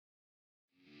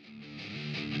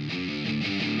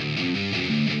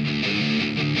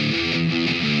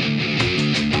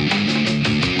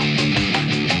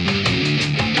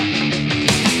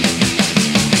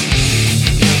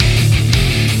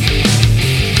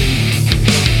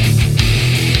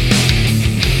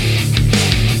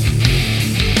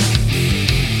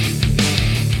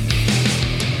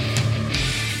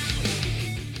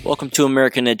to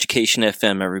American Education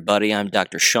FM, everybody. I'm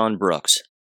Dr. Sean Brooks.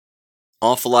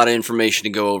 Awful lot of information to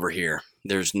go over here.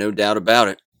 There's no doubt about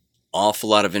it. Awful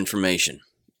lot of information.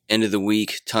 End of the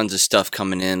week, tons of stuff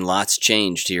coming in. Lots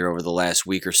changed here over the last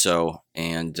week or so.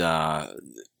 And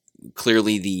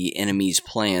clearly the enemy's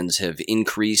plans have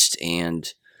increased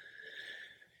and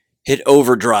hit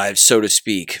overdrive, so to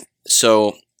speak.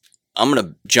 So I'm going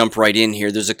to jump right in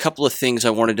here. There's a couple of things I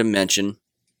wanted to mention.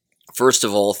 First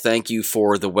of all, thank you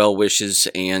for the well wishes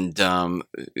and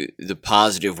the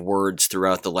positive words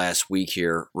throughout the last week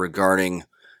here regarding,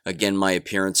 again, my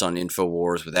appearance on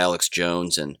InfoWars with Alex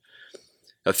Jones and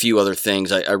a few other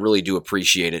things. I really do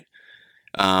appreciate it.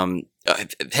 I've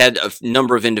had a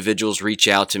number of individuals reach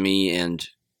out to me and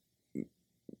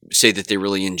say that they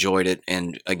really enjoyed it.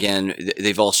 And again,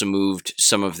 they've also moved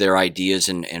some of their ideas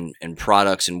and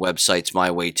products and websites my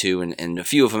way too. And a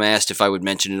few of them asked if I would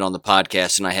mention it on the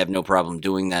podcast, and I have no problem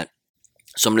doing that.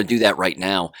 So I'm going to do that right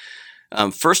now.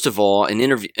 First of all, an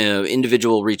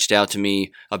individual reached out to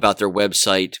me about their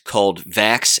website called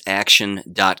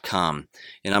vaxaction.com.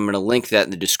 And I'm going to link that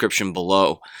in the description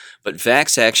below. But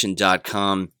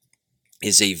vaxaction.com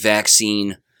is a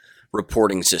vaccine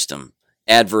reporting system.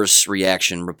 Adverse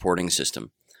reaction reporting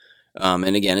system.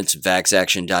 And again, it's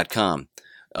vaxaction.com.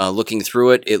 Looking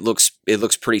through it, it looks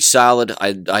pretty solid.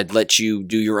 I'd let you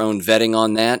do your own vetting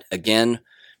on that. Again,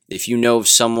 if you know of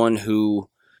someone who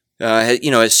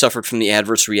has suffered from the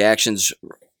adverse reactions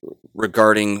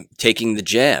regarding taking the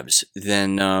jabs,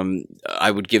 then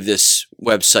I would give this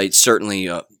website certainly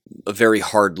a very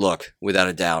hard look, without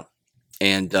a doubt.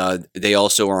 And they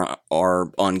also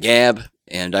are on Gab.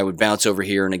 And I would bounce over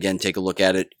here and again take a look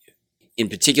at it, in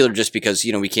particular just because,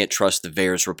 we can't trust the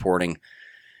VAERS reporting.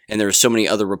 And there are so many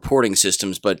other reporting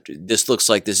systems, but this looks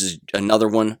like this is another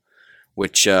one,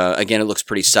 which, again, it looks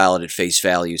pretty solid at face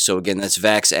value. So again, that's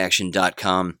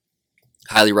vaxaction.com.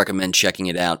 Highly recommend checking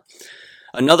it out.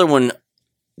 Another one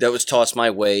that was tossed my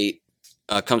way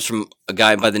comes from a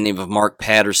guy by the name of Mark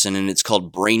Patterson, and it's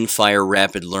called Brainfire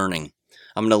Rapid Learning.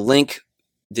 I'm going to link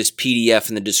this PDF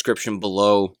in the description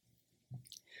below.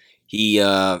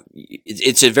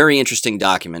 It's a very interesting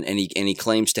document, and he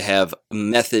claims to have a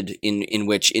method in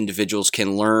which individuals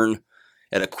can learn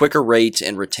at a quicker rate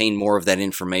and retain more of that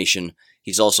information.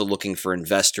 He's also looking for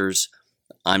investors.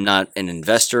 I'm not an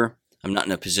investor. I'm not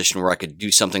in a position where I could do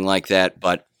something like that,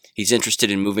 but he's interested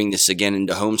in moving this again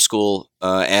into homeschool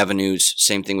avenues.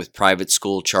 Same thing with private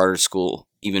school, charter school,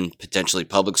 even potentially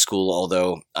public school,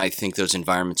 although I think those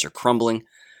environments are crumbling.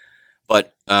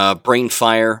 But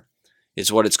Brainfire is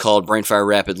what it's called, Brainfire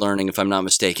Rapid Learning, if I'm not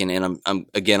mistaken. And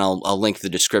I'll link the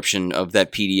description of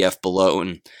that PDF below,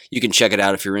 and you can check it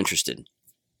out if you're interested.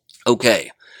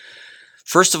 Okay.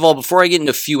 First of all, before I get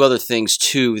into a few other things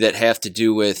too that have to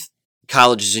do with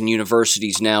colleges and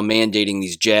universities now mandating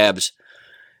these jabs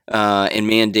and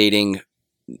mandating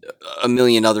a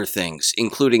million other things,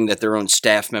 including that their own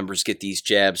staff members get these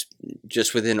jabs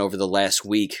just over the last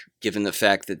week, given the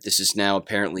fact that this is now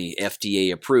apparently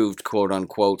FDA approved, quote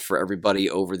unquote, for everybody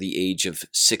over the age of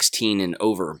 16 and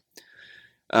over.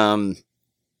 For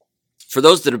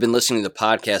those that have been listening to the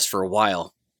podcast for a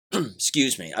while,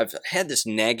 excuse me, I've had this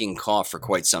nagging cough for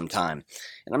quite some time,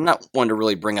 and I'm not one to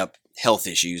really bring up health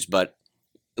issues, but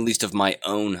at least of my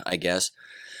own, I guess.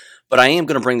 But I am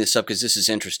going to bring this up because this is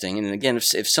interesting. And again,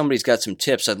 if somebody's got some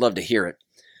tips, I'd love to hear it.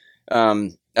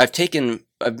 I've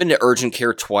been to urgent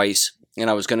care twice, and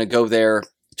I was going to go there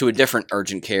to a different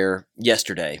urgent care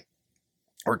yesterday,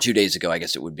 or 2 days ago, I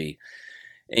guess it would be.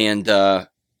 And the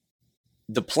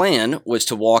plan was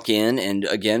to walk in and,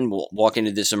 again, walk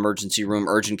into this emergency room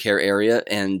urgent care area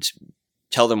and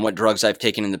tell them what drugs I've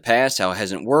taken in the past, how it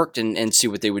hasn't worked, and see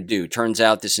what they would do. Turns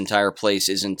out this entire place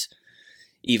isn't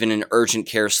even an urgent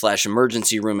care /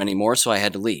 emergency room anymore, so I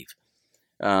had to leave.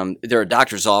 They're a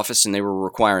doctor's office, and they were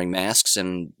requiring masks,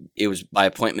 and it was by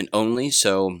appointment only,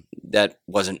 so that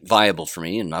wasn't viable for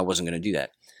me, and I wasn't going to do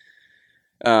that.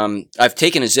 I've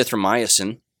taken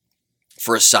azithromycin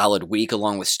for a solid week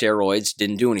along with steroids,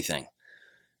 didn't do anything.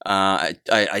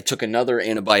 I took another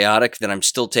antibiotic that I'm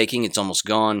still taking, it's almost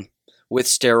gone, with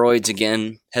steroids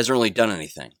again, hasn't really done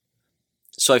anything.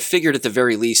 So I figured at the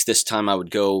very least this time I would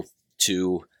go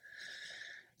to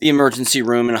the emergency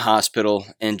room in a hospital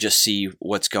and just see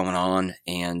what's going on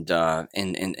and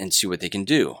see what they can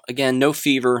do. Again, no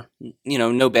fever,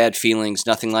 no bad feelings,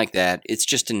 nothing like that. It's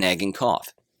just a nagging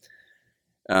cough.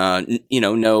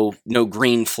 No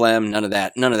green phlegm, none of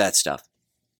that stuff.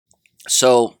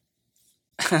 So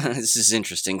this is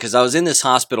interesting because I was in this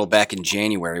hospital back in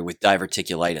January with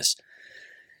diverticulitis.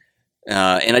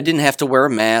 And I didn't have to wear a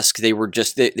mask. They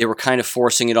were kind of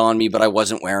forcing it on me, but I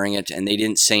wasn't wearing it, and they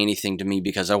didn't say anything to me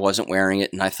because I wasn't wearing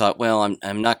it. And I thought, well,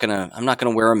 I'm not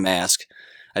gonna wear a mask.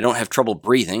 I don't have trouble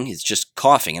breathing. It's just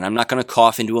coughing, and I'm not gonna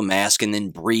cough into a mask and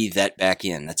then breathe that back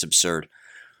in. That's absurd.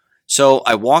 So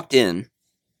I walked in,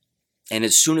 and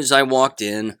as soon as I walked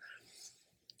in,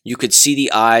 you could see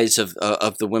the eyes of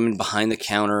the women behind the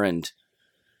counter, and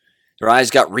their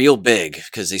eyes got real big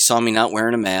because they saw me not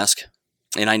wearing a mask.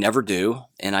 And I never do,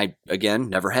 and I, again,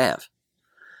 never have.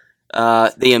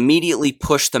 They immediately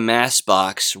pushed the mask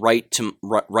box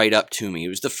right up to me. It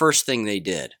was the first thing they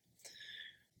did.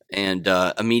 And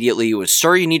immediately it was,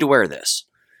 "Sir, you need to wear this."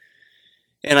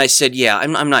 And I said, "Yeah,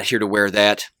 I'm not here to wear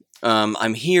that.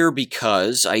 I'm here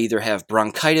because I either have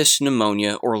bronchitis,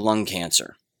 pneumonia, or lung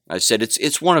cancer." I said,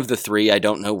 it's one of the three, I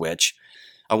don't know which.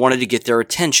 I wanted to get their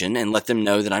attention and let them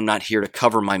know that I'm not here to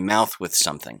cover my mouth with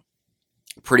something.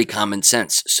 Pretty common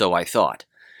sense, so I thought.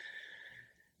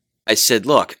 I said,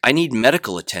 "Look, I need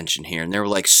medical attention here." And they were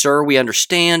like, "Sir, we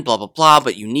understand, blah, blah, blah,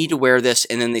 but you need to wear this."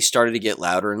 And then they started to get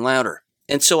louder and louder.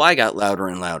 And so I got louder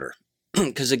and louder.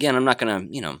 Because again, I'm not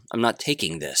going to, I'm not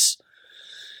taking this.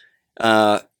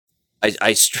 I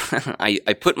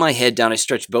put my head down, I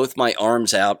stretched both my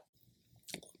arms out,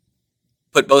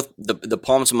 put both the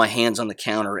palms of my hands on the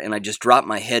counter, and I just dropped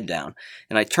my head down.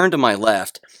 And I turned to my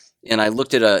left, and I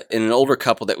looked at an older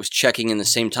couple that was checking in the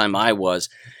same time I was,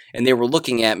 and they were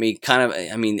looking at me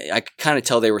I could kind of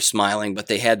tell they were smiling, but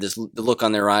they had the look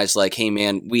on their eyes like, "Hey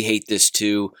man, we hate this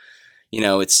too.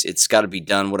 It's got to be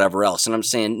done, whatever else." And I'm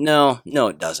saying, no,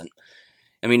 it doesn't.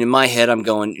 In my head, I'm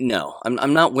going, no,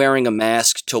 I'm not wearing a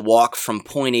mask to walk from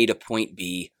point A to point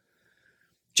B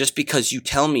just because you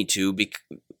tell me to,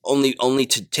 only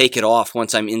to take it off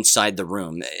once I'm inside the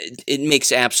room. It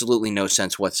makes absolutely no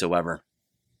sense whatsoever.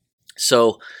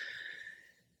 So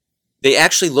they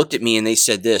actually looked at me and they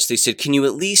said this. They said, "Can you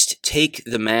at least take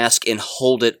the mask and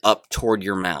hold it up toward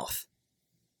your mouth?"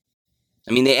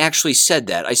 They actually said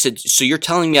that. I said, "So you're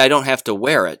telling me I don't have to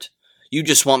wear it? You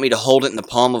just want me to hold it in the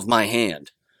palm of my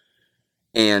hand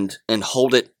and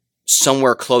hold it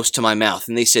somewhere close to my mouth?"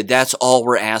 And they said, "That's all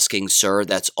we're asking, sir.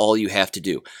 That's all you have to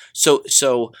do."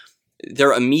 So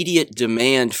their immediate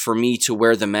demand for me to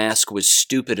wear the mask was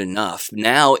stupid enough.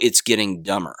 Now it's getting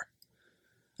dumber.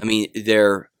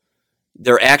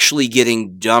 They're actually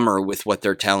getting dumber with what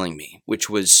they're telling me, which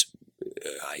was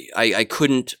I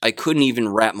couldn't even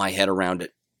wrap my head around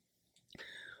it.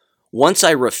 Once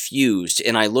I refused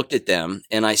and I looked at them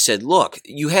and I said, "Look,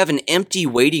 you have an empty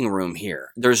waiting room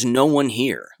here. There's no one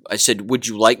here." I said, "Would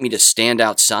you like me to stand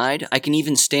outside? I can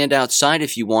even stand outside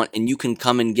if you want, and you can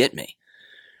come and get me."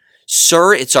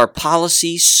 "Sir, it's our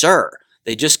policy, sir."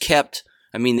 They just kept,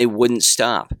 they wouldn't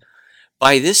stop.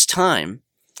 By this time,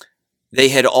 they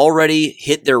had already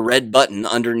hit their red button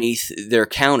underneath their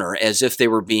counter as if they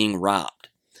were being robbed.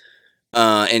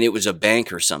 And it was a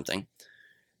bank or something.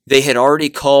 They had already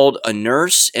called a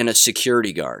nurse and a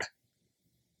security guard.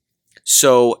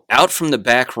 So out from the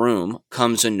back room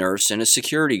comes a nurse and a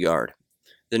security guard.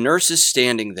 The nurse is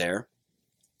standing there,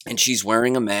 and she's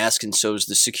wearing a mask, and so is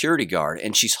the security guard.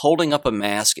 And she's holding up a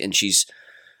mask, and she's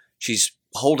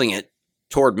holding it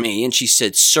toward me, and she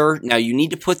said, "Sir, now you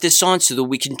need to put this on so that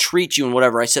we can treat you and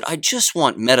whatever." I said, "I just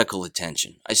want medical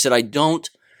attention." I said, I don't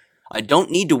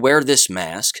need to wear this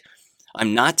mask.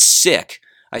 I'm not sick.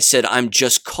 I said, "I'm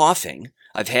just coughing.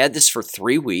 I've had this for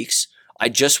 3 weeks. I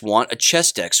just want a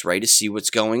chest x-ray to see what's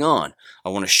going on. I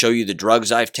want to show you the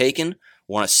drugs I've taken. I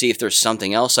want to see if there's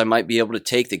something else I might be able to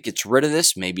take that gets rid of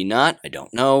this. Maybe not. I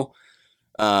don't know.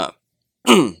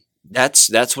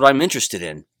 That's what I'm interested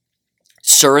in.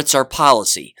 Sir, it's our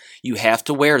policy. You have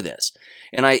to wear this."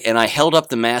 And I held up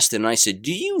the mask and I said,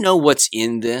 "Do you know what's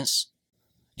in this?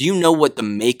 Do you know what the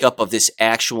makeup of this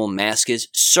actual mask is?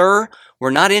 Sir,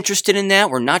 we're not interested in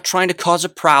that. We're not trying to cause a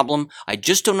problem. I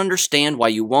just don't understand why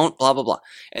you won't, blah, blah, blah."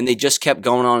 And they just kept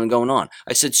going on and going on.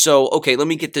 I said, "So, okay, let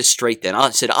me get this straight then."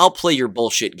 I said, "I'll play your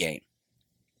bullshit game."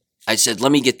 I said,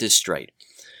 "Let me get this straight."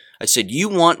 I said, "You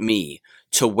want me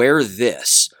to wear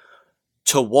this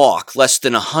to walk less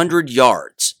than 100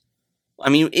 yards.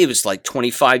 It was like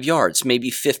 25 yards, maybe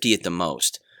 50 at the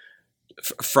most.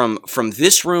 From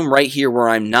this room right here where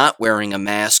I'm not wearing a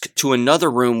mask to another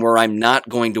room where I'm not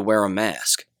going to wear a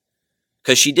mask."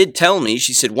 Because she did tell me,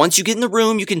 she said, "Once you get in the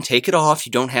room, you can take it off.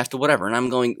 You don't have to whatever." And I'm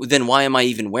going, then why am I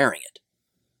even wearing it?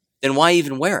 Then why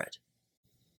even wear it?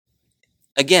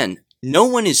 Again, no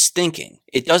one is thinking.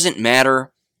 It doesn't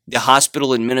matter the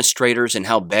hospital administrators and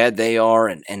how bad they are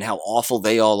and how awful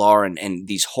they all are and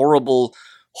these horrible,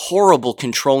 horrible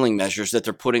controlling measures that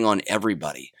they're putting on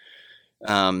everybody.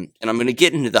 And I'm going to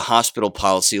get into the hospital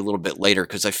policy a little bit later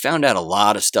because I found out a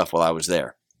lot of stuff while I was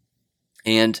there.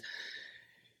 And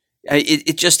of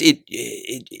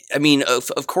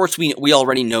course, we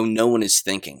already know no one is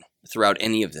thinking throughout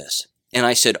any of this. And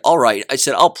I said, all right,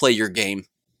 I'll play your game.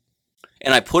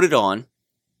 And I put it on.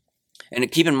 And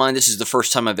keep in mind, this is the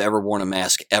first time I've ever worn a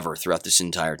mask ever throughout this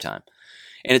entire time.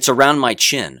 And it's around my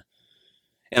chin.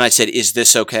 And I said, is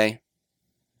this okay?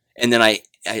 And then I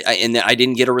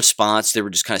didn't get a response. They were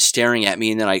just kind of staring at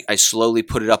me. And then I slowly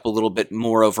put it up a little bit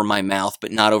more over my mouth,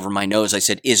 but not over my nose. I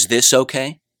said, is this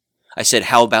okay? I said,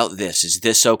 how about this? Is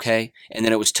this okay? And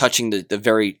then it was touching the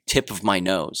very tip of my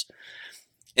nose.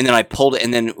 And then I pulled it,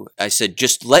 and then I said,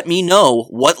 just let me know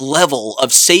what level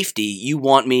of safety you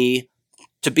want me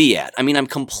to be at. I mean, I'm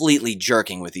completely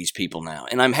jerking with these people now,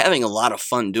 and I'm having a lot of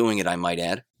fun doing it, I might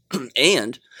add.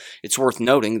 And it's worth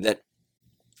noting that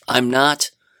I'm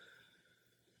not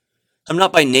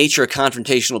by nature a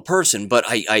confrontational person, but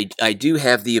I do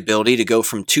have the ability to go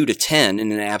from 2 to 10 in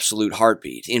an absolute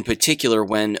heartbeat, in particular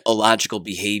when illogical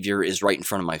behavior is right in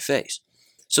front of my face.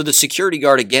 So the security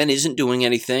guard, again, isn't doing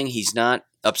anything. He's not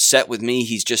upset with me.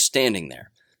 He's just standing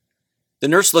there. The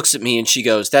nurse looks at me and she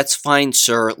goes, that's fine,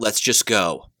 sir. Let's just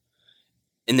go.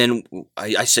 And then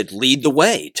I said, lead the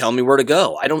way. Tell me where to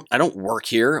go. I don't work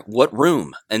here. What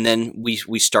room? And then we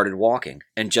started walking.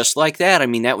 And just like that, I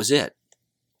mean, that was it.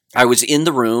 I was in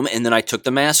the room and then I took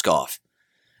the mask off.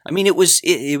 I mean, it was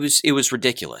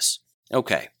ridiculous.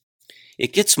 Okay.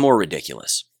 It gets more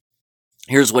ridiculous.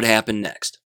 Here's what happened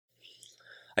next.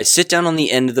 I sit down on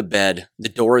the end of the bed. The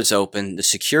door is open. The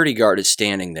security guard is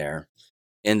standing there.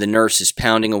 And the nurse is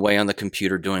pounding away on the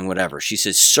computer doing whatever. She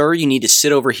says, sir, you need to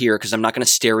sit over here because I'm not going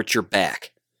to stare at your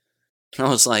back. And I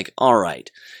was like, all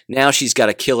right. Now she's got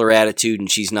a killer attitude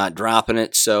and she's not dropping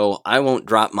it, so I won't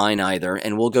drop mine either,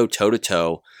 and we'll go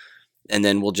toe-to-toe, and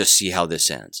then we'll just see how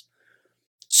this ends.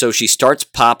 So she starts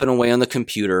popping away on the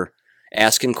computer,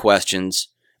 asking questions.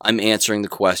 I'm answering the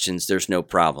questions. There's no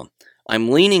problem. I'm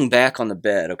leaning back on the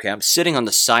bed, okay? I'm sitting on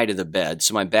the side of the bed,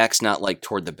 so my back's not like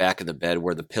toward the back of the bed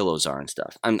where the pillows are and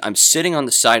stuff. I'm sitting on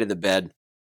the side of the bed,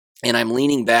 and I'm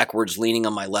leaning backwards, leaning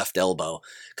on my left elbow,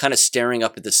 kind of staring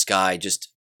up at the sky,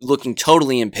 just looking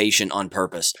totally impatient on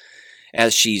purpose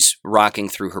as she's rocking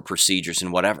through her procedures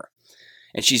and whatever.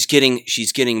 And she's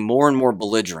getting more and more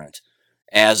belligerent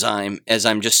as I'm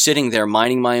just sitting there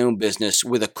minding my own business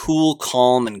with a cool,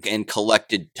 calm, and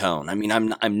collected tone. I mean,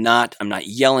 I'm not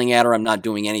yelling at her. I'm not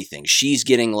doing anything. She's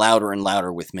getting louder and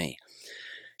louder with me.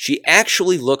 She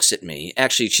actually looks at me.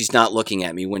 Actually, she's not looking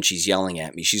at me when she's yelling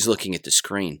at me. She's looking at the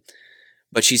screen.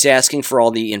 But she's asking for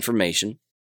all the information.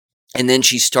 And then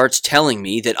she starts telling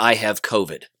me that I have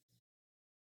COVID.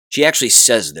 She actually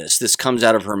says this. This comes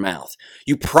out of her mouth.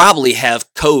 You probably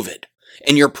have COVID.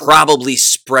 And you're probably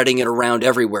spreading it around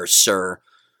everywhere, sir.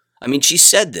 I mean, she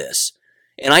said this,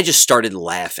 and I just started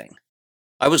laughing.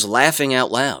 I was laughing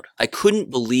out loud. I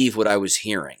couldn't believe what I was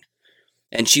hearing.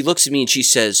 And she looks at me and she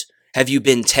says, have you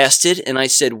been tested? And I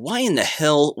said, why in the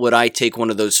hell would I take one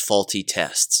of those faulty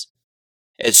tests?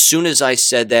 As soon as I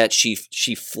said that, she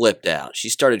flipped out. She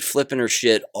started flipping her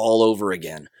shit all over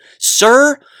again.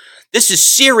 Sir, this is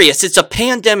serious. It's a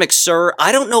pandemic, sir.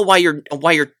 I don't know why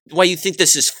you think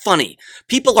this is funny.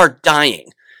 People are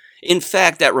dying. In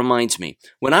fact, that reminds me.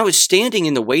 When I was standing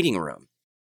in the waiting room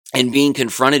and being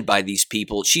confronted by these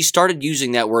people, she started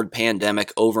using that word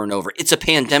pandemic over and over. It's a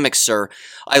pandemic, sir.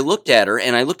 I looked at her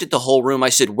and I looked at the whole room. I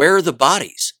said, where are the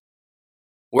bodies?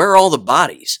 Where are all the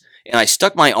bodies? And I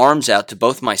stuck my arms out to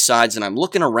both my sides and I'm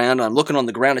looking around and I'm looking on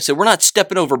the ground. I said, we're not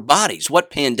stepping over bodies. What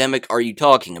pandemic are you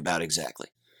talking about exactly?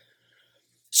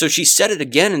 So she said it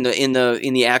again in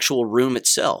the actual room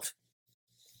itself.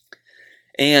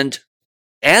 And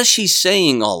as she's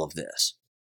saying all of this,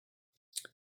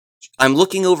 I'm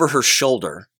looking over her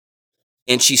shoulder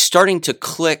and she's starting to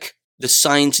click the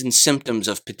signs and symptoms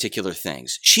of particular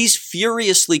things. She's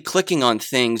furiously clicking on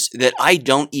things that I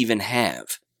don't even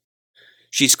have.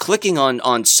 She's clicking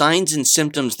on signs and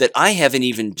symptoms that I haven't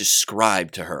even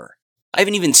described to her. I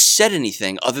haven't even said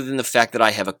anything other than the fact that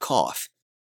I have a cough.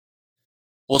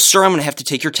 Well, sir, I'm going to have to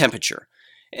take your temperature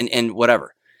and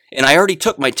whatever. And I already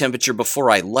took my temperature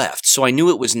before I left, so I knew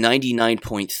it was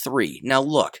 99.3. Now,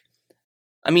 look,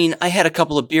 I mean, I had a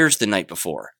couple of beers the night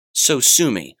before, so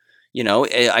sue me. You know,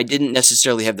 I didn't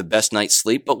necessarily have the best night's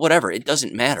sleep, but whatever, it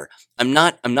doesn't matter. I'm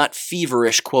not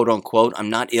feverish, quote unquote. I'm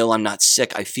not ill. I'm not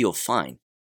sick. I feel fine.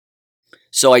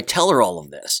 So I tell her all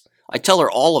of this. I tell her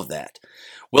all of that.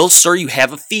 Well, sir, you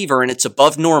have a fever and it's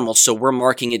above normal, so we're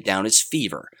marking it down as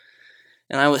fever.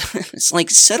 And it's like,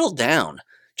 settle down.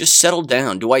 Just settle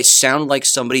down. Do I sound like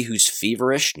somebody who's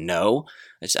feverish? No.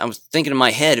 I was thinking in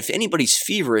my head, if anybody's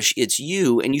feverish, it's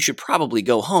you, and you should probably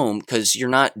go home because you're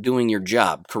not doing your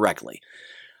job correctly.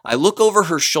 I look over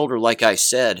her shoulder, like I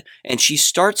said, and she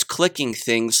starts clicking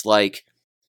things like,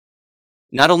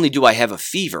 not only do I have a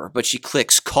fever, but she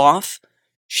clicks cough,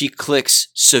 she clicks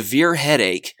severe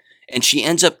headache, and she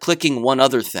ends up clicking one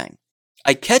other thing.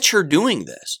 I catch her doing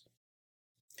this.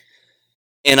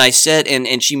 And I said,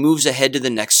 and she moves ahead to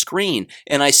the next screen.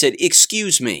 And I said,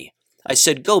 excuse me. I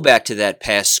said, go back to that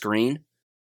past screen.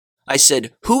 I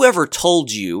said, whoever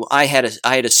told you I had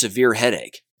a severe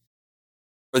headache?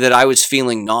 Or that I was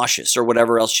feeling nauseous or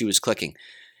whatever else she was clicking.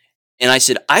 And I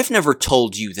said, I've never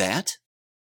told you that.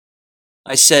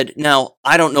 I said, now,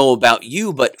 I don't know about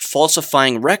you, but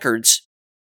falsifying records,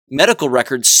 medical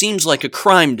records, seems like a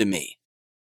crime to me.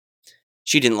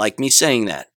 She didn't like me saying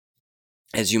that,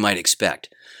 as you might expect.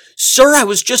 Sir, I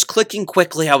was just clicking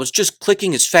quickly. I was just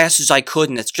clicking as fast as I could,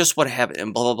 and that's just what happened,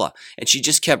 and blah, blah, blah. And she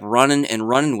just kept running and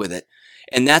running with it.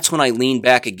 And that's when I leaned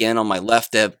back again on my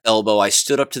left elbow. I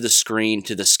stood up to the screen,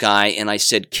 to the sky, and I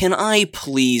said, can I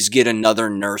please get another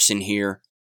nurse in here?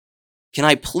 Can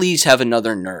I please have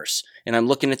another nurse? And I'm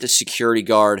looking at the security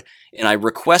guard, and I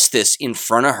request this in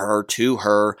front of her, to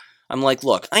her. I'm like,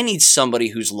 look, I need somebody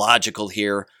who's logical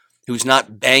here, who's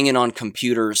not banging on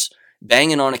computers,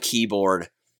 banging on a keyboard,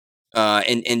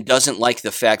 and doesn't like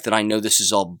the fact that I know this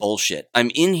is all bullshit.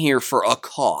 I'm in here for a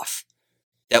cough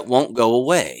that won't go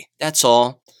away. That's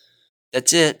all.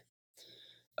 That's it.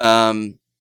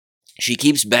 She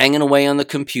keeps banging away on the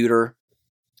computer,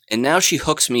 and now she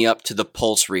hooks me up to the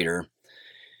pulse reader.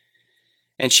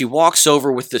 And she walks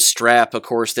over with the strap, of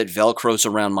course, that Velcros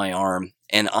around my arm.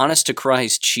 And honest to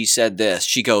Christ, she said this.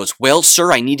 She goes, well,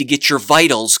 sir, I need to get your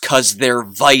vitals 'cause they're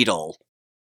vital.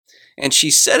 And she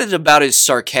said it about as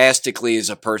sarcastically as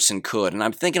a person could. And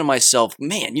I'm thinking to myself,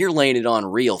 man, you're laying it on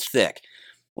real thick.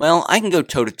 Well, I can go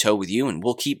toe-to-toe with you, and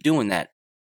we'll keep doing that.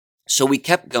 So we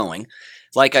kept going.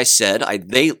 Like I said, I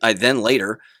then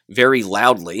later, very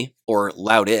loudly, or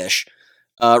loudish,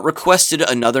 requested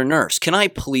another nurse. Can I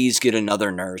please get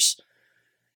another nurse?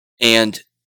 And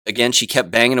again, she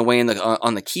kept banging away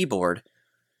on the keyboard.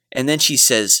 And then she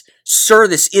says, sir,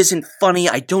 this isn't funny.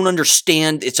 I don't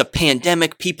understand. It's a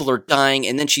pandemic. People are dying.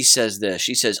 And then she says this.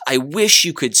 She says, I wish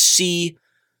you could see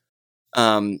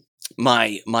my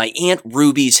Aunt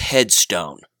Ruby's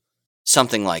headstone.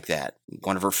 Something like that.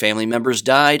 One of her family members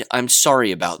died. I'm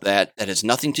sorry about that. That has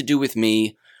nothing to do with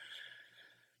me.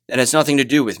 That has nothing to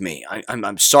do with me.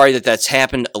 I'm sorry that that's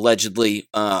happened, allegedly,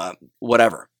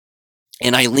 whatever.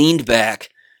 And I leaned back,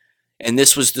 and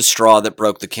this was the straw that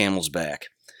broke the camel's back.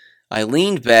 I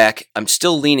leaned back. I'm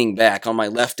still leaning back on my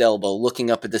left elbow, looking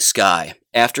up at the sky.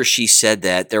 After she said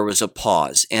that, there was a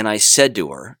pause, and I said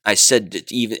to her,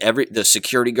 the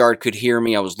security guard could hear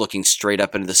me. I was looking straight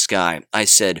up into the sky. I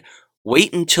said,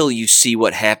 wait until you see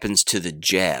what happens to the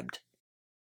jabbed.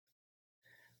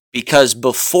 Because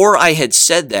before I had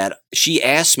said that, she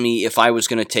asked me if I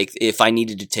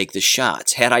needed to take the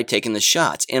shots. Had I taken the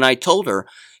shots? And I told her,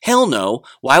 hell no.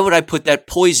 Why would I put that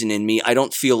poison in me? I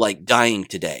don't feel like dying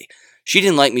today. She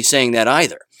didn't like me saying that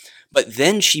either. But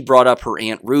then she brought up her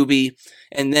Aunt Ruby,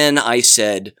 and then I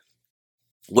said,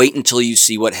 wait until you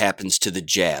see what happens to the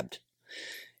jabbed.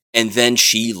 And then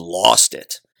she lost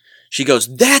it. She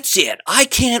goes, that's it. I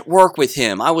can't work with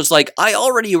him. I was like, I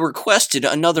already requested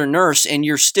another nurse and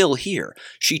you're still here.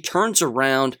 She turns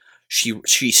around. She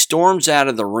storms out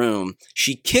of the room.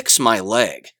 She kicks my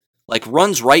leg, like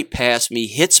runs right past me,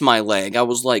 hits my leg. I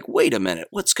was like, wait a minute,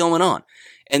 what's going on?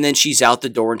 And then she's out the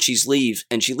door and she leaves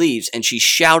and she's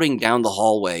shouting down the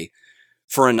hallway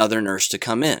for another nurse to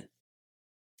come in.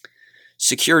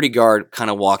 Security guard kind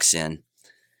of walks in.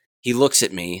 He looks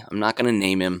at me. I'm not going to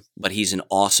name him, but he's an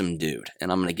awesome dude,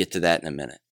 and I'm going to get to that in a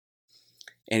minute.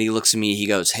 And he looks at me. He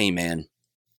goes, hey, man.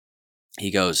 He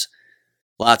goes,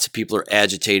 lots of people are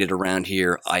agitated around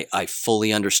here. I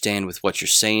fully understand with what you're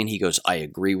saying. He goes, I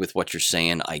agree with what you're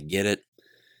saying. I get it.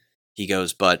 He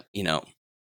goes, but, you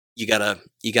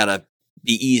gotta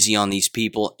be easy on these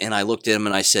people. And I looked at him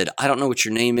and I said, I don't know what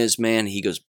your name is, man. He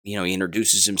goes, he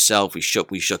introduces himself. We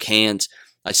shook hands.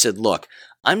 I said, look,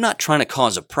 I'm not trying to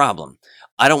cause a problem.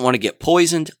 I don't want to get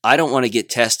poisoned. I don't want to get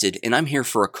tested. And I'm here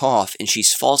for a cough. And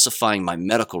she's falsifying my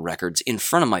medical records in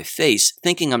front of my face,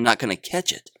 thinking I'm not going to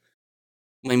catch it.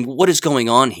 I mean, what is going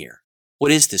on here?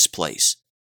 What is this place?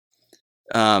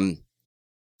 And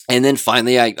then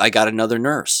finally, I got another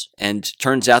nurse. And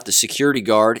turns out the security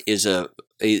guard is a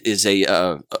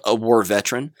war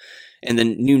veteran. And the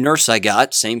new nurse I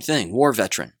got, same thing, war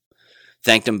veteran.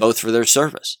 Thanked them both for their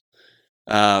service.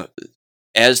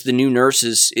 as the new nurse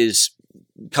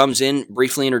comes in,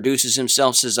 briefly introduces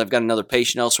himself, says, I've got another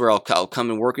patient elsewhere. I'll come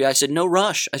and work with you. I said, no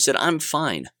rush. I said, I'm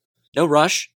fine. No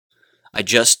rush. I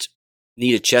just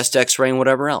need a chest x-ray and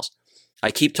whatever else.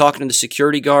 I keep talking to the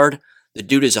security guard. The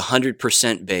dude is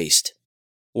 100% based,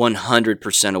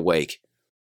 100% awake.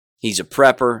 He's a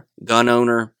prepper, gun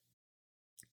owner,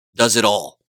 does it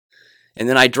all. And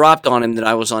then I dropped on him that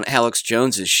I was on Alex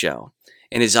Jones's show,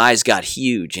 and his eyes got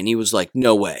huge, and he was like,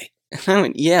 no way. And I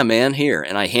went, yeah, man, here.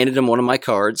 And I handed him one of my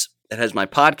cards that has my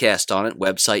podcast on it,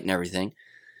 website and everything.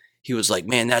 He was like,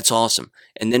 man, that's awesome.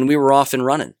 And then we were off and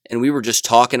running, and we were just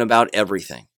talking about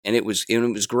everything, and it was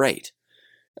great.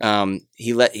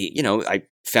 I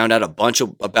found out a bunch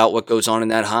about what goes on in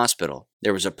that hospital.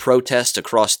 There was a protest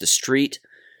across the street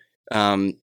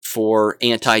for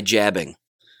anti-jabbing.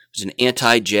 It was an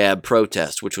anti-jab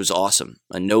protest, which was awesome.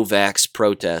 A no-vax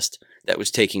protest that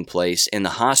was taking place, and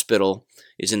the hospital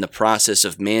is in the process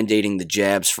of mandating the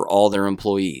jabs for all their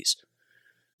employees.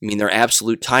 I mean, they're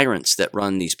absolute tyrants that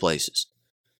run these places.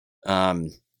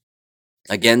 Again,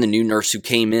 the new nurse who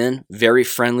came in, very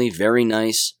friendly, very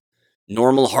nice,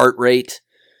 normal heart rate,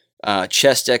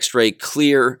 chest x-ray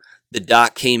clear. The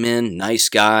doc came in, nice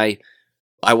guy.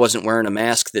 I wasn't wearing a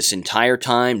mask this entire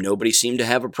time. Nobody seemed to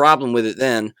have a problem with it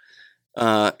then.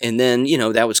 And then,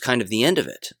 that was kind of the end of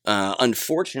it.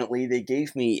 Unfortunately, they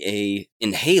gave me a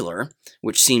inhaler,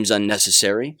 which seems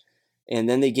unnecessary. And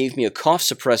then they gave me a cough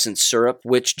suppressant syrup,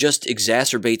 which just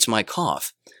exacerbates my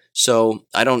cough. So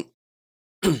I don't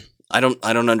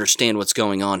understand what's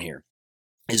going on here.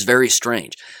 It's very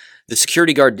strange. The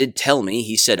security guard did tell me,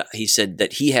 he said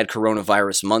that he had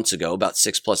coronavirus months ago, about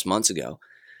 6+ months ago.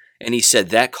 And he said,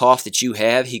 that cough that you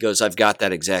have, he goes, I've got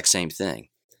that exact same thing.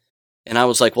 And I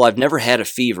was like, well, I've never had a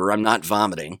fever. I'm not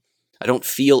vomiting. I don't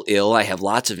feel ill. I have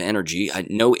lots of energy.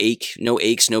 No aches,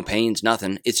 no pains,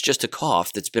 nothing. It's just a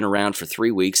cough that's been around for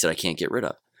 3 weeks that I can't get rid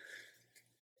of.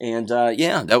 And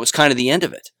that was kind of the end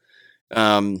of it.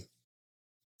 I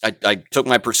took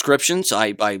my prescriptions.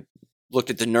 I looked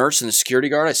at the nurse and the security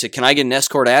guard. I said, can I get an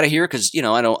escort out of here? Because,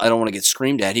 I don't want to get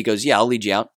screamed at. He goes, yeah, I'll lead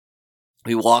you out.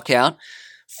 We walk out.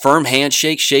 Firm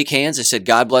handshake, shake hands. I said,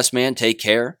 God bless, man. Take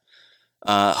care.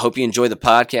 Hope you enjoy the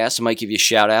podcast. I might give you a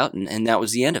shout out. And that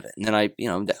was the end of it. And then I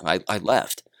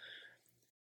left.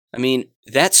 I mean,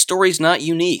 that story's not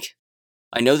unique.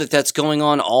 I know that that's going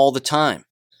on all the time.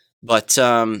 But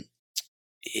I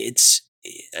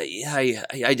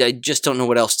just don't know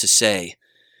what else to say.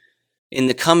 In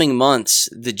the coming months,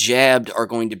 the jabbed are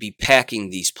going to be packing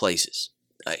these places.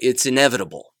 It's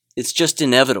inevitable. It's just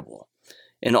inevitable.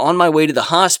 And on my way to the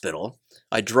hospital,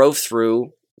 I drove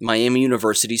through Miami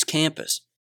University's campus.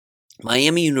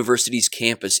 Miami University's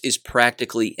campus is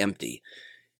practically empty.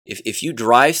 If you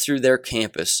drive through their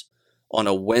campus on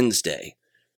a Wednesday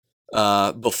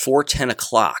before 10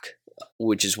 o'clock,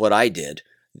 which is what I did,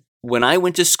 when I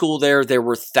went to school there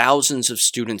were thousands of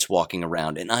students walking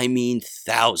around, and I mean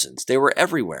thousands. They were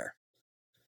everywhere.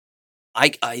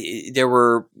 There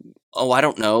were, I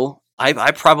don't know.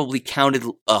 I probably counted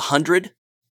 100.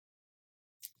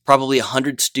 Probably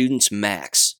 100 students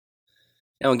max.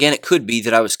 Now, again, it could be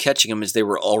that I was catching them as they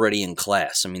were already in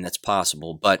class. I mean, that's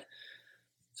possible, but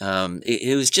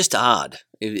it was just odd.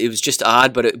 It was just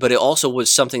odd, but it also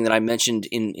was something that I mentioned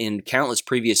in countless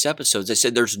previous episodes. I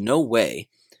said there's no way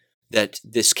that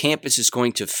this campus is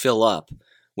going to fill up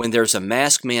when there's a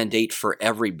mask mandate for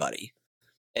everybody.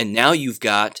 And now you've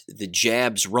got the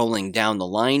jabs rolling down the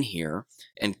line here,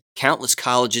 and countless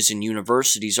colleges and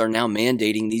universities are now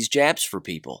mandating these jabs for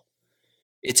people.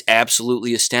 It's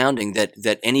absolutely astounding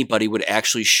that anybody would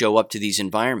actually show up to these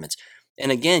environments. And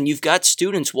again, you've got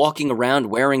students walking around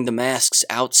wearing the masks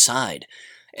outside,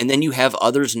 and then you have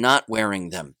others not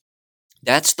wearing them.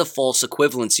 That's the false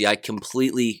equivalency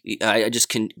I just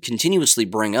continuously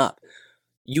bring up.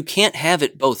 You can't have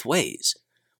it both ways.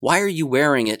 Why are you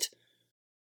wearing it?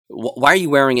 Why are you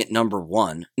wearing it, number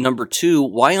one? Number two,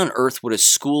 why on earth would a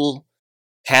school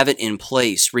have it in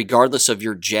place regardless of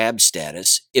your jab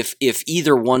status if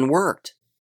either one worked?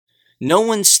 No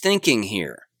one's thinking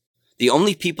here. The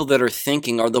only people that are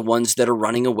thinking are the ones that are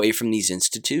running away from these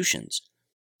institutions.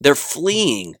 They're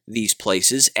fleeing these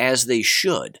places as they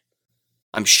should.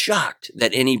 I'm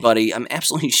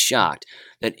absolutely shocked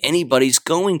that anybody's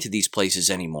going to these places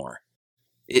anymore.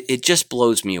 It just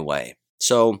blows me away.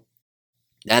 So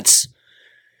that's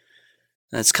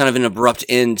kind of an abrupt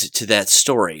end to that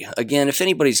story. Again, if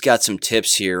anybody's got some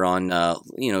tips here on,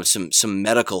 some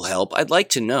medical help, I'd like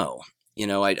to know.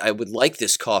 I would like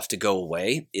this cough to go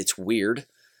away. It's weird.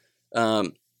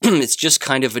 It's just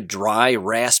kind of a dry,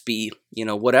 raspy,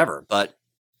 whatever. But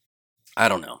I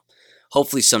don't know.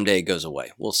 Hopefully someday it goes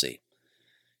away. We'll see.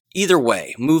 Either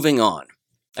way, moving on.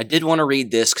 I did want to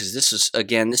read this because this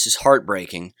is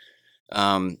heartbreaking.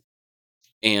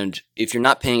 And if you're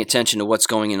not paying attention to what's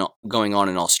going on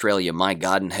in Australia, my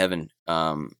God in heaven,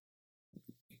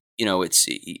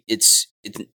 it's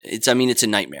a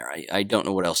nightmare. I don't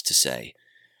know what else to say.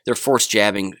 They're force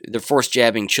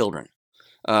jabbing children.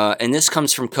 And this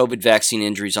comes from COVID vaccine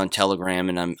injuries on Telegram,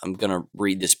 and I'm going to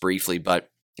read this briefly,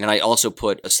 and I also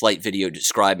put a slight video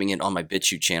describing it on my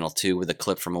BitChute channel too, with a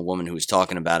clip from a woman who was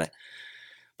talking about it.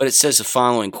 But it says the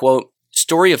following, quote,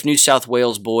 "Story of New South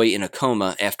Wales boy in a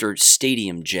coma after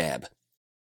stadium jab.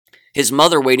 His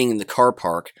mother waiting in the car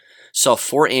park saw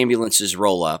 4 ambulances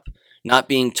roll up, not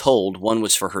being told one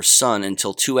was for her son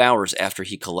until 2 hours after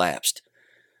he collapsed.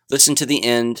 Listen to the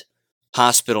end,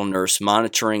 hospital nurse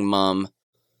monitoring mom,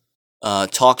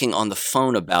 talking on the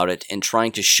phone about it and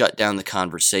trying to shut down the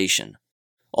conversation.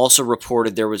 Also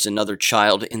reported there was another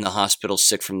child in the hospital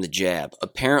sick from the jab.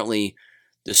 Apparently,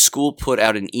 the school put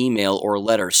out an email or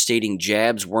letter stating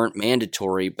jabs weren't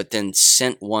mandatory, but then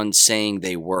sent one saying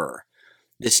they were.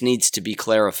 This needs to be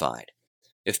clarified.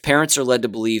 If parents are led to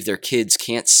believe their kids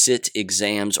can't sit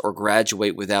exams or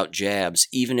graduate without jabs,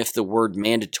 even if the word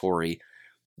mandatory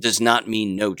does not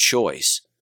mean no choice,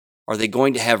 are they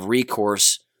going to have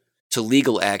recourse to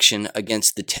legal action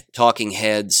against the talking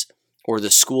heads or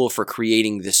the school for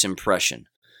creating this impression?"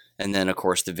 And then, of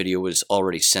course, the video was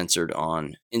already censored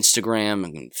on Instagram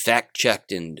and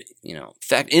fact-checked, and,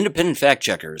 independent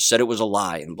fact-checkers said it was a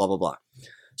lie and blah, blah, blah.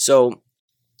 So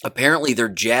apparently they're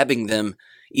jabbing them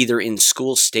either in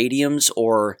school stadiums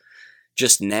or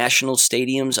just national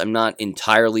stadiums. I'm not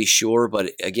entirely sure,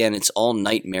 but again, it's all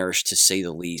nightmarish to say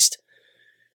the least.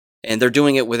 And they're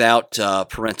doing it without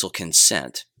parental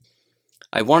consent.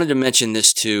 I wanted to mention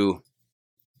this too,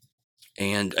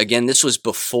 and again, this was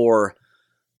before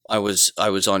I was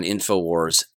on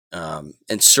InfoWars,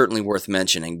 and certainly worth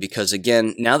mentioning because,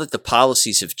 again, now that the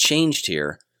policies have changed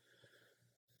here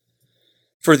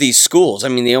for these schools, I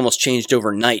mean, they almost changed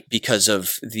overnight because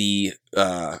of the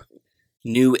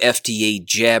new FDA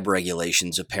jab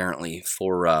regulations, apparently,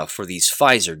 for these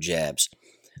Pfizer jabs.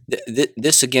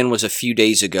 This, again, was a few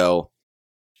days ago,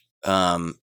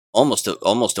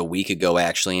 almost a week ago,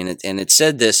 actually, and it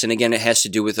said this, and again, it has to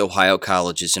do with Ohio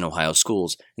colleges and Ohio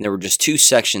schools, and there were just 2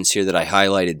 sections here that I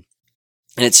highlighted,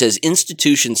 and it says,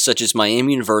 institutions such as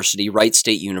Miami University, Wright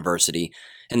State University,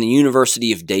 and the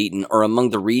University of Dayton are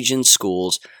among the region's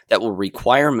schools that will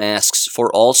require masks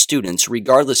for all students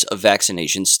regardless of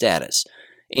vaccination status.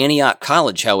 Antioch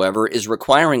College, however, is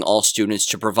requiring all students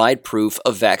to provide proof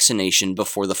of vaccination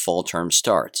before the fall term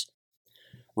starts.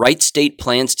 Wright State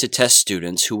plans to test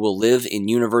students who will live in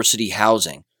university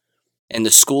housing, and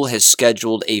the school has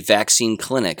scheduled a vaccine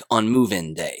clinic on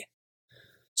move-in day.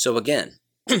 So again,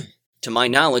 to my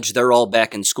knowledge, they're all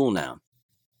back in school now.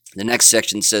 The next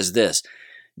section says this: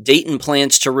 Dayton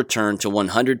plans to return to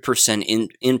 100%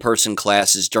 in-person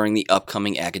classes during the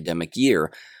upcoming academic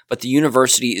year, but the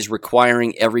university is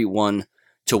requiring everyone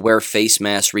to wear face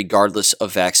masks regardless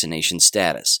of vaccination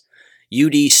status.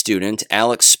 UD student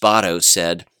Alex Spotto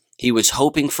said he was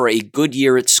hoping for a good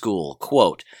year at school.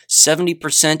 Quote,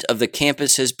 70% of the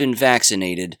campus has been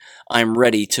vaccinated. I'm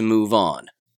ready to move on.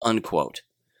 Unquote.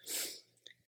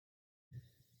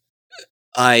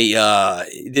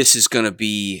 This is going to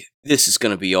be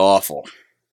awful.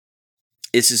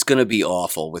 This is going to be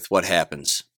awful with what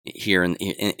happens here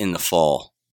in the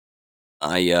fall.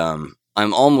 I'm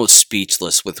almost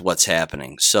speechless with what's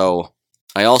happening. So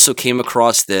I also came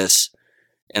across this,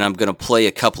 and I'm going to play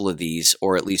a couple of these,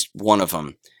 or at least one of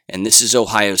them. And this is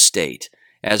Ohio State.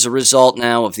 As a result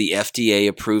now of the FDA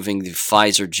approving the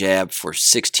Pfizer jab for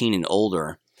 16 and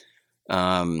older,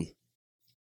 they're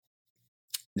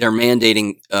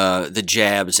mandating the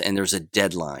jabs, and there's a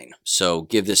deadline. So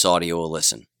give this audio a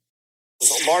listen.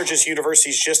 The largest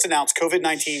universities just announced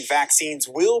COVID-19 vaccines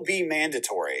will be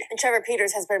mandatory. And Trevor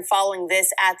Peters has been following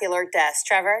this at the Alert Desk.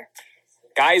 Trevor?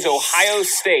 Guys, Ohio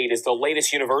State is the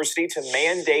latest university to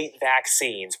mandate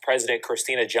vaccines. President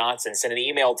Christina Johnson sent an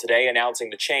email today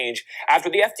announcing the change after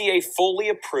the FDA fully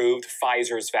approved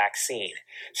Pfizer's vaccine.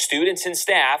 Students and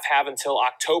staff have until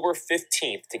October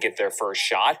 15th to get their first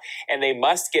shot, and they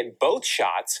must get both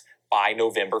shots by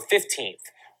November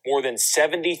 15th. More than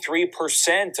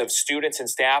 73% of students and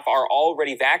staff are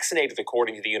already vaccinated,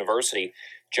 according to the university.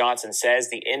 Johnson says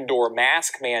the indoor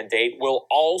mask mandate will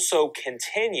also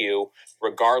continue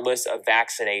regardless of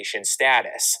vaccination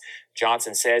status.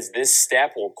 Johnson says this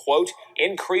step will, quote,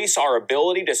 increase our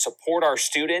ability to support our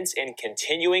students in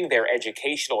continuing their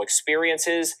educational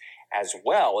experiences, as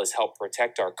well as help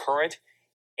protect our current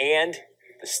and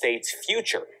the state's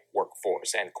future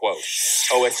workforce, end quote.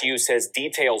 OSU says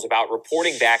details about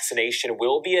reporting vaccination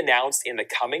will be announced in the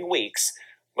coming weeks.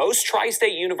 Most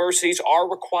tri-state universities are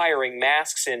requiring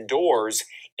masks indoors.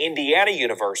 Indiana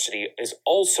University is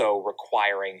also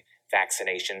requiring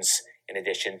vaccinations in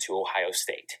addition to Ohio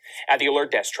State. At the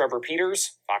Alert Desk, Trevor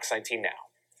Peters, Fox 19 Now.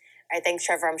 All right, thanks,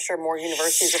 Trevor. I'm sure more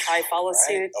universities will probably follow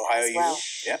suit Ohio as well. U.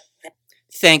 Yeah.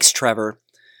 Thanks, Trevor.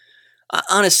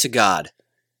 Honest to God.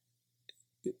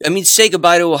 I mean, say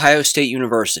goodbye to Ohio State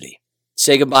University.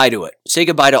 Say goodbye to it. Say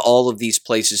goodbye to all of these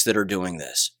places that are doing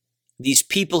this. These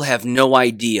people have no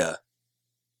idea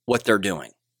what they're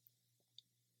doing.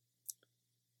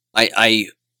 I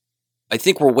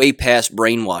think we're way past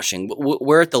brainwashing.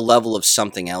 We're at the level of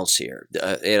something else here.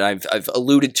 And I've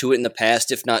alluded to it in the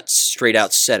past, if not straight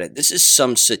out said it. This is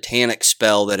some satanic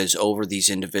spell that is over these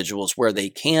individuals where they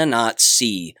cannot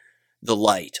see the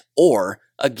light. Or,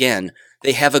 again,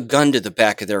 they have a gun to the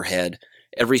back of their head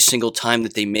every single time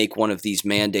that they make one of these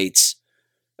mandates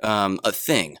a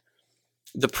thing.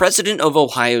 The president of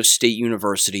Ohio State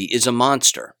University is a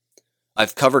monster.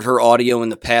 I've covered her audio in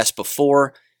the past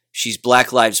before. She's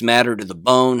Black Lives Matter to the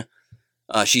bone.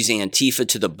 She's Antifa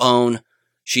to the bone.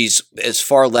 She's as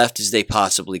far left as they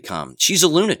possibly come. She's a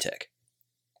lunatic.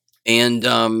 And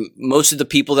most of the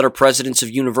people that are presidents of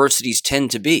universities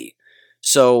tend to be.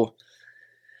 So,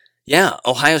 yeah,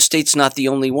 Ohio State's not the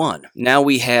only one. Now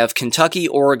we have Kentucky,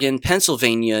 Oregon,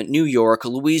 Pennsylvania, New York,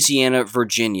 Louisiana,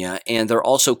 Virginia, and they're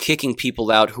also kicking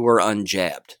people out who are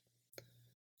unjabbed.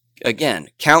 Again,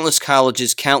 countless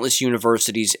colleges, countless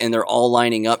universities, and they're all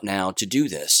lining up now to do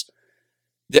this.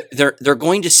 They're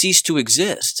going to cease to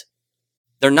exist.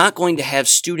 They're not going to have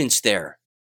students there.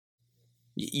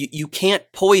 You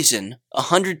can't poison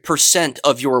 100%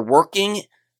 of your working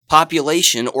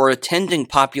population or attending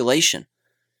population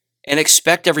and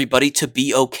expect everybody to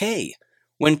be okay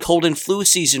when cold and flu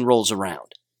season rolls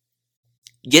around.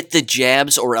 Get the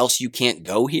jabs or else you can't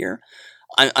go here.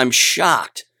 I'm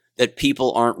shocked that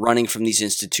people aren't running from these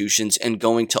institutions and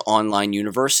going to online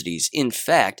universities. In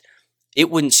fact,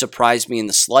 it wouldn't surprise me in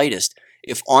the slightest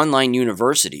if online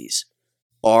universities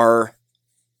are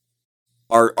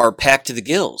packed to the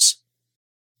gills,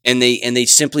 and they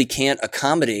simply can't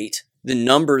accommodate the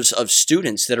numbers of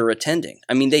students that are attending.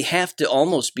 I mean, they have to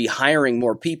almost be hiring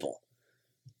more people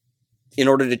in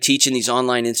order to teach in these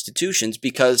online institutions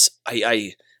because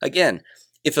again,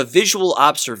 if a visual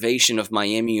observation of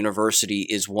Miami University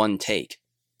is one take,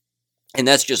 and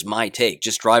that's just my take,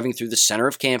 just driving through the center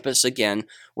of campus, again,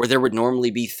 where there would normally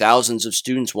be thousands of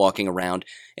students walking around,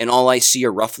 and all I see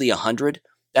are roughly 100,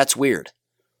 that's weird.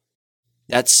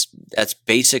 That's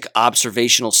basic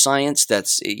observational science.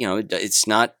 That's, it's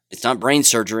not brain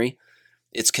surgery.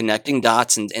 It's connecting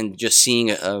dots and just seeing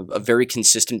a very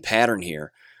consistent pattern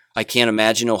here. I can't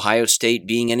imagine Ohio State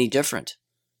being any different.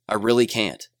 I really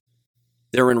can't.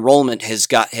 Their enrollment has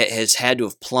had to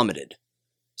have plummeted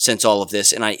since all of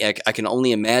this, and I can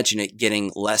only imagine it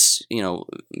getting less,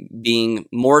 being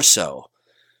more so,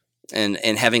 and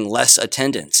having less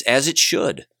attendance, as it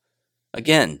should.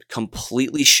 Again,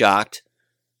 completely shocked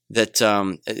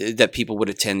that people would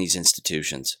attend these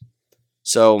institutions.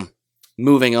 So,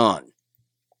 moving on.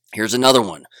 Here's another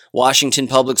one. Washington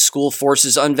Public School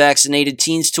forces unvaccinated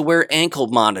teens to wear ankle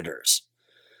monitors.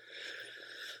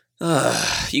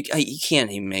 You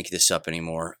can't even make this up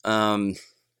anymore.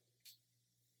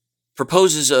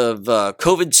 Proposes of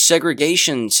COVID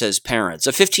segregation, says parents.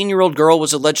 A 15-year-old girl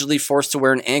was allegedly forced to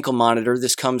wear an ankle monitor.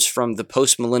 This comes from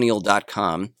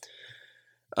thepostmillennial.com.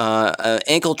 An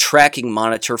ankle tracking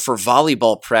monitor for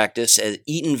volleyball practice at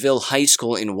Eatonville High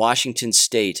School in Washington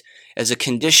State as a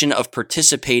condition of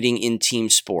participating in team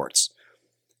sports.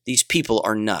 These people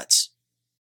are nuts.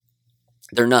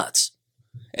 They're nuts.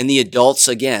 And the adults,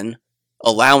 again,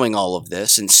 allowing all of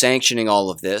this and sanctioning all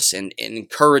of this and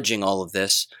encouraging all of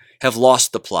this have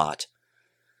lost the plot.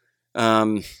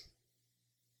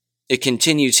 It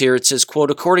continues here. It says, quote,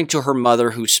 according to her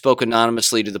mother, who spoke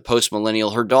anonymously to the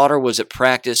Post-Millennial, her daughter was at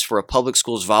practice for a public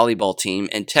school's volleyball team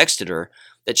and texted her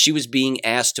that she was being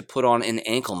asked to put on an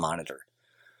ankle monitor.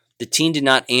 The teen did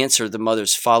not answer the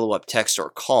mother's follow-up text or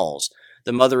calls.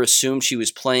 The mother assumed she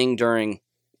was playing during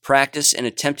practice and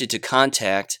attempted to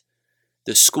contact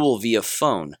the school via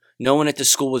phone. No one at the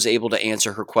school was able to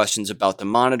answer her questions about the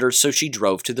monitor, so she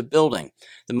drove to the building.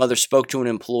 The mother spoke to an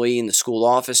employee in the school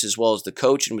office as well as the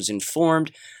coach and was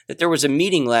informed that there was a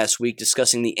meeting last week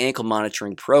discussing the ankle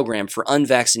monitoring program for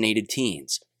unvaccinated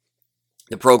teens.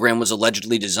 The program was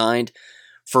allegedly designed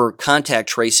for contact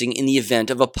tracing in the event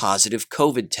of a positive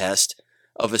COVID test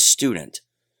of a student.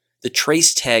 The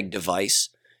trace tag device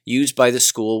used by the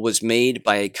school was made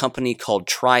by a company called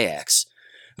Triax.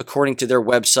 According to their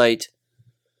website,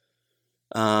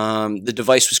 the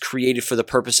device was created for the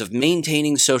purpose of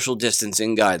maintaining social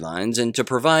distancing guidelines and to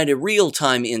provide a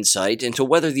real-time insight into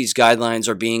whether these guidelines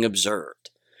are being observed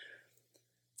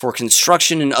for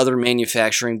construction and other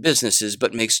manufacturing businesses,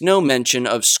 but makes no mention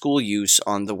of school use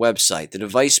on the website. The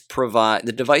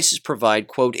devices provide,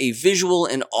 quote, a visual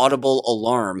and audible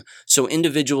alarm so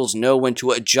individuals know when to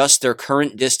adjust their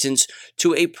current distance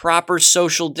to a proper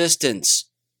social distance.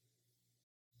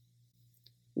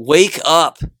 Wake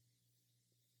up.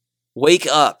 Wake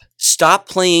up. Stop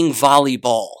playing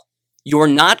volleyball. You're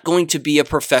not going to be a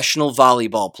professional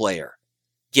volleyball player.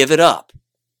 Give it up.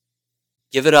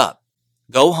 Give it up.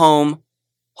 Go home,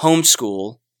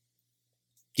 homeschool,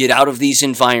 get out of these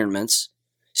environments,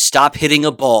 stop hitting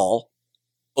a ball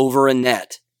over a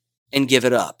net, and give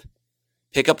it up.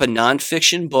 Pick up a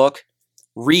nonfiction book,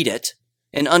 read it,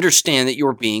 and understand that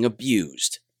you're being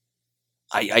abused.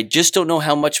 I just don't know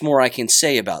how much more I can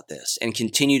say about this and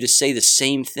continue to say the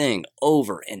same thing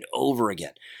over and over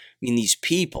again. I mean, these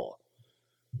people,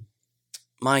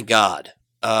 my God.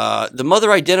 The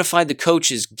mother identified the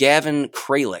coach as Gavin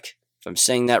Kralik. If I'm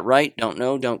saying that right, don't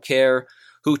know, don't care,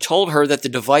 who told her that the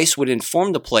device would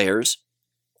inform the players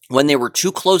when they were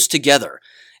too close together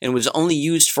and was only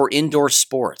used for indoor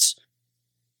sports.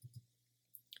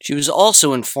 She was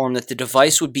also informed that the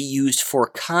device would be used for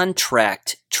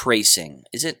contract tracing.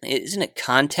 Isn't it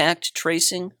contact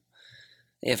tracing?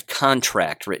 They have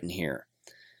contract written here.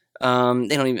 They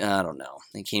don't even, I don't know.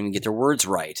 They can't even get their words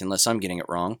right unless I'm getting it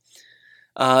wrong.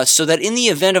 So that in the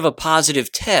event of a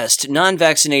positive test,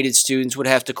 non-vaccinated students would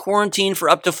have to quarantine for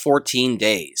up to 14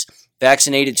 days.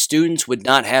 Vaccinated students would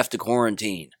not have to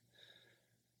quarantine.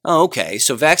 Oh, okay.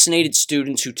 So vaccinated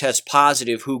students who test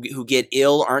positive, who get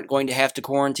ill, aren't going to have to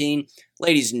quarantine?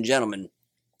 Ladies and gentlemen,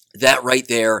 that right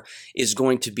there is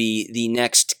going to be the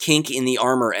next kink in the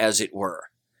armor, as it were.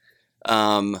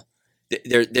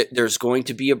 There's going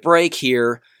to be a break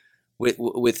here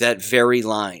with that very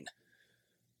line.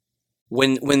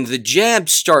 When the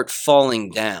jabs start falling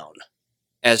down,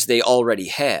 as they already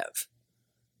have,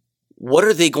 what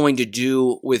are they going to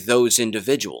do with those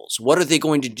individuals? What are they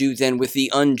going to do then with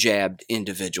the unjabbed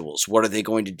individuals? What are they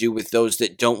going to do with those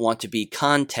that don't want to be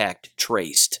contact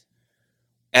traced?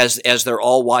 As they're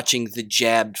all watching the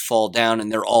jabbed fall down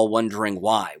and they're all wondering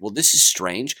why. Well, this is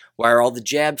strange. Why are all the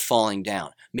jabbed falling down?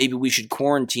 Maybe we should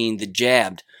quarantine the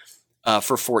jabbed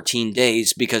for 14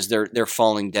 days because they're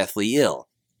falling deathly ill.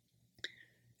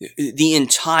 The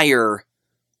entire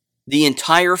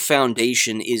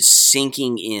foundation is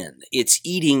sinking in. It's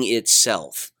eating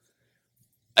itself.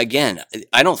 Again,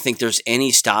 I don't think there's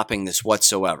any stopping this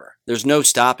whatsoever. There's no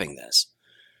stopping this.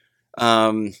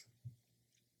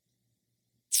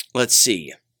 Let's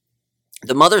see.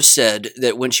 The mother said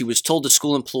that when she told the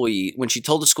school employees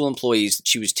that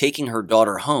she was taking her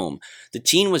daughter home, the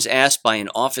teen was asked by an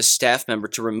office staff member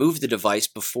to remove the device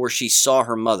before she saw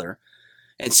her mother,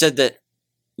 and said that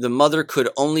the mother could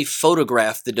only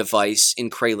photograph the device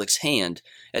in Kralik's hand,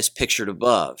 as pictured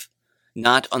above,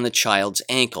 not on the child's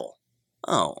ankle.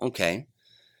 Oh, okay.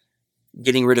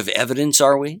 Getting rid of evidence,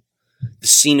 are we? The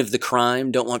scene of the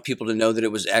crime, don't want people to know that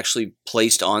it was actually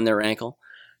placed on their ankle.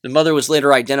 The mother was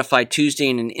later identified Tuesday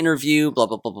in an interview, blah,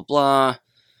 blah, blah, blah, blah.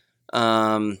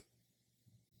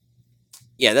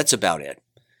 Yeah, that's about it.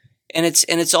 And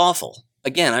it's awful.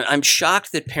 Again, I'm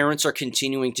shocked that parents are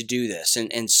continuing to do this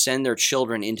and send their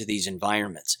children into these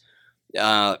environments.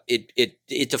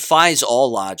 It defies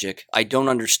all logic. I don't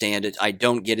understand it. I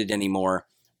don't get it anymore.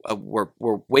 We're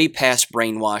way past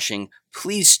brainwashing.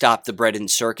 Please stop the bread and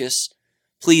circus.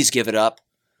 Please give it up.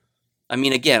 I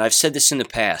mean, again, I've said this in the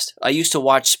past. I used to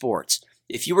watch sports.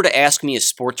 If you were to ask me a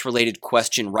sports-related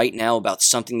question right now about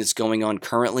something that's going on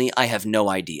currently, I have no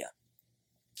idea.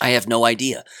 I have no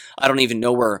idea. I don't even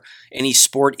know where any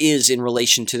sport is in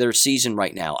relation to their season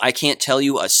right now. I can't tell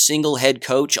you a single head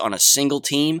coach on a single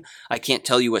team. I can't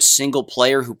tell you a single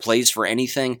player who plays for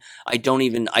anything. I don't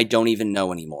even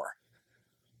know anymore.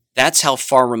 That's how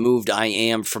far removed I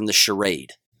am from the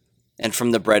charade and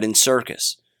from the bread and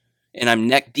circus. And I'm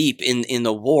neck deep in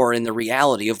the war and the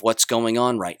reality of what's going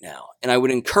on right now. And I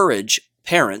would encourage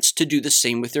parents to do the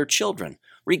same with their children,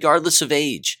 regardless of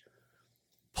age.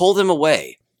 Pull them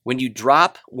away. When you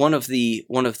drop one of the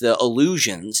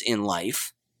illusions in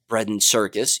life, bread and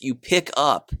circus, you pick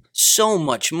up so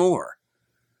much more.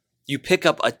 You pick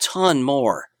up a ton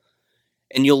more.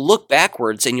 And you'll look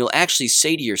backwards and you'll actually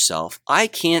say to yourself, I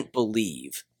can't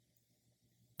believe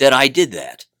that I did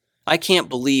that. I can't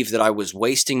believe that I was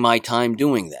wasting my time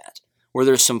doing that. Were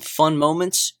there some fun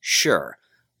moments? Sure.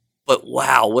 But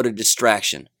wow, what a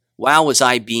distraction. Wow, was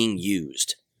I being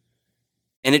used?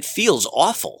 And it feels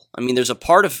awful. I mean, there's a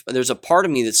part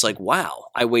of me that's like, wow,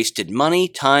 I wasted money,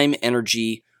 time,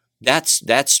 energy. That's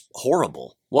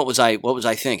horrible. What was I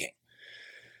thinking?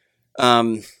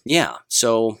 Yeah,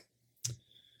 so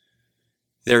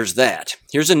there's that.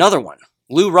 Here's another one,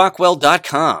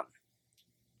 LouRockwell.com.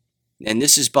 And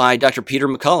this is by Dr. Peter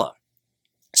McCullough.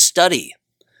 Study.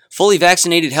 Fully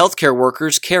vaccinated healthcare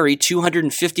workers carry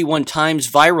 251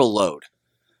 times viral load.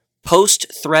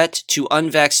 Post-threat to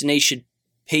unvaccinated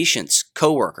patients,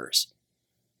 coworkers.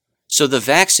 So the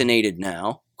vaccinated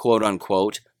now, quote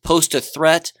unquote, post a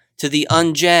threat to the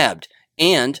unjabbed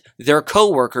and their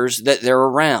coworkers that they're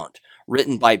around.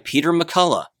 Written by Peter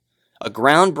McCullough. A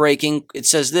groundbreaking, it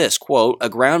says this, quote, a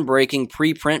groundbreaking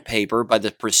preprint paper by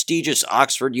the prestigious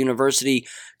Oxford University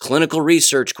Clinical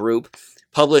Research Group,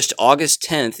 published August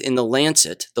 10th in The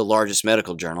Lancet, the largest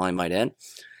medical journal, I might add,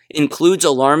 includes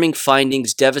alarming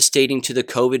findings devastating to the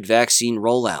COVID vaccine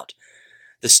rollout.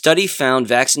 The study found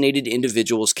vaccinated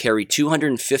individuals carry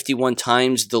 251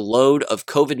 times the load of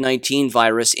COVID-19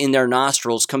 virus in their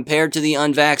nostrils compared to the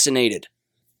unvaccinated.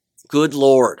 Good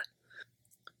Lord.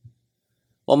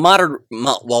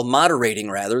 While moderating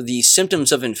the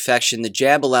symptoms of infection, the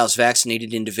jab allows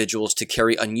vaccinated individuals to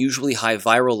carry unusually high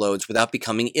viral loads without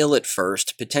becoming ill at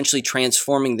first, potentially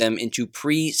transforming them into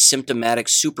pre-symptomatic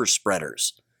super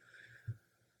spreaders.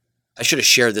 I should have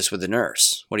shared this with the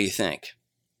nurse. What do you think?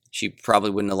 She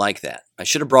probably wouldn't have liked that. I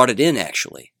should have brought it in,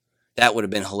 actually. That would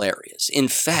have been hilarious. In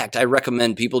fact, I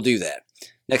recommend people do that.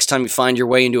 Next time you find your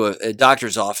way into a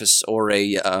doctor's office or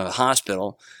a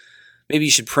hospital, maybe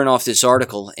you should print off this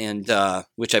article, and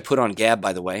which I put on Gab,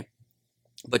 by the way.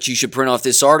 But you should print off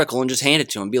this article and just hand it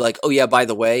to him. Be like, oh yeah, by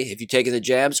the way, have you taken the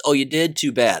jabs? Oh, you did?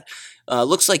 Too bad.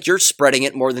 Looks like you're spreading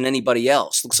it more than anybody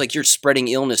else. Looks like you're spreading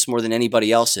illness more than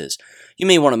anybody else is. You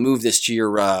may want to move this to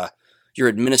your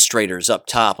administrators up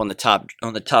top on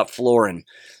the top floor and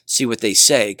see what they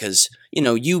say, because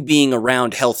you being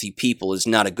around healthy people is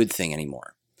not a good thing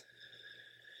anymore.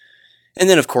 And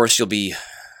then, of course, you'll be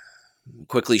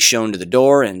quickly shown to the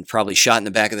door and probably shot in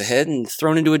the back of the head and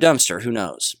thrown into a dumpster. Who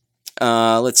knows?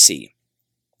 Let's see.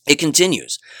 It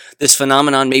continues. This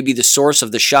phenomenon may be the source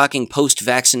of the shocking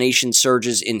post-vaccination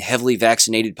surges in heavily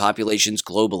vaccinated populations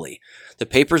globally. The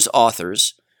paper's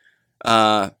authors,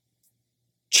 Chow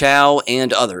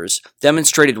and others,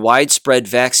 demonstrated widespread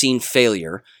vaccine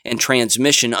failure and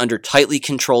transmission under tightly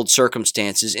controlled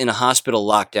circumstances in a hospital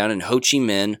lockdown in Ho Chi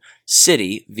Minh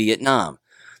City, Vietnam.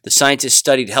 The scientists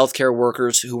studied healthcare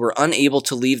workers who were unable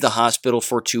to leave the hospital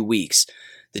for 2 weeks.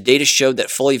 The data showed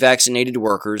that fully vaccinated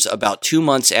workers, about 2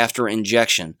 months after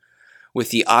injection with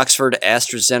the Oxford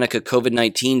AstraZeneca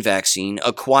COVID-19 vaccine,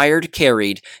 acquired,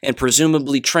 carried, and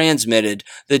presumably transmitted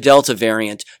the Delta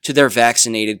variant to their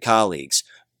vaccinated colleagues.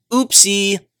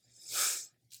 Oopsie.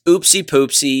 Oopsie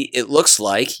poopsie. It looks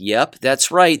like, yep, that's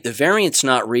right, the variant's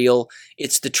not real.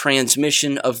 It's the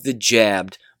transmission of the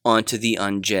jabbed onto the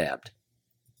unjabbed.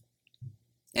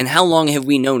 And how long have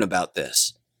we known about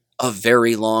this? A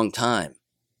very long time.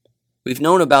 We've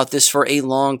known about this for a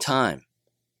long time.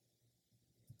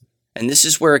 And this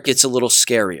is where it gets a little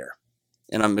scarier.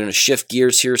 And I'm going to shift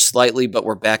gears here slightly, but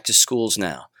we're back to schools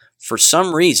now. For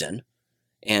some reason,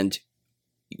 and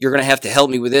you're going to have to help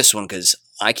me with this one because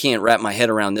I can't wrap my head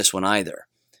around this one either.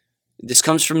 This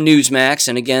comes from Newsmax,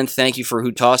 and again, thank you for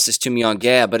who tossed this to me on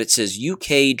Gab, but it says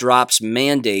UK drops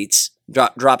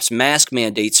mask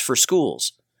mandates for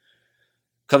schools.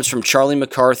 Comes from Charlie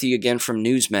McCarthy, again from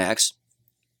Newsmax.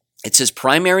 It says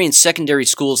primary and secondary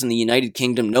schools in the United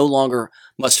Kingdom no longer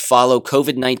must follow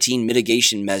COVID-19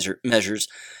 mitigation measures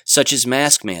such as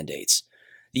mask mandates.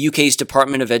 The UK's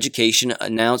Department of Education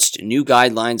announced new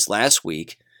guidelines last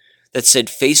week that said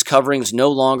face coverings no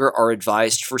longer are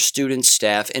advised for students,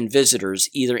 staff, and visitors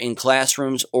either in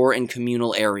classrooms or in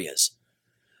communal areas.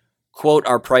 Quote,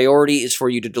 our priority is for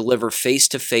you to deliver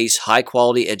face-to-face,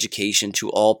 high-quality education to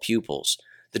all pupils,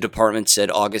 the department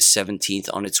said August 17th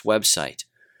on its website.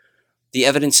 The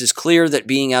evidence is clear that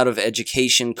being out of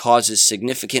education causes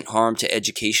significant harm to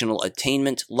educational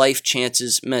attainment, life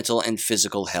chances, mental and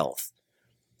physical health.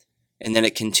 And then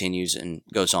it continues and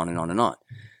goes on and on and on.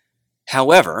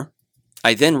 However,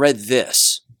 I then read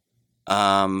this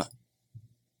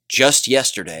just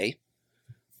yesterday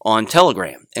on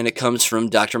Telegram, and it comes from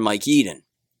Dr. Mike Eden.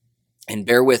 And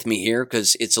bear with me here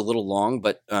because it's a little long,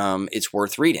 but it's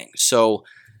worth reading. So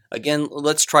again,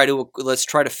 let's try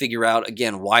to figure out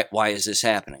again why is this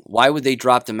happening? Why would they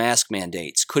drop the mask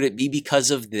mandates? Could it be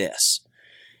because of this?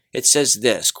 It says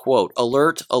this, quote,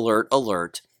 alert, alert,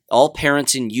 alert. all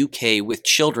parents in UK with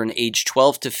children aged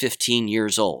 12 to 15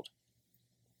 years old.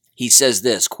 He says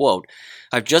this, quote,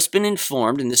 I've just been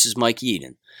informed, and this is Mike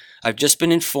Yeadon, I've just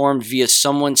been informed via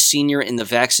someone senior in the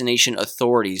vaccination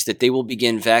authorities that they will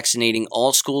begin vaccinating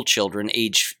all school children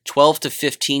aged 12 to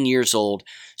 15 years old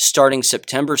starting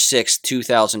September 6,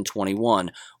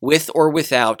 2021, with or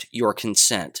without your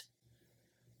consent.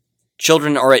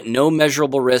 Children are at no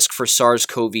measurable risk for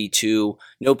SARS-CoV-2.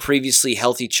 No previously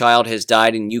healthy child has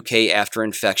died in UK after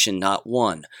infection, not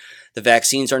one. The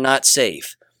vaccines are not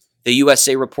safe. The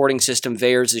USA reporting system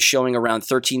VAERS is showing around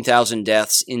 13,000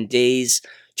 deaths in days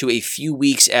to a few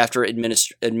weeks after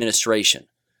administration.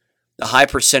 The high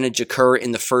percentage occur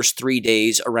in the first 3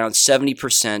 days. Around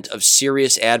 70% of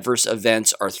serious adverse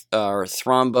events are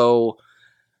thromboembolic,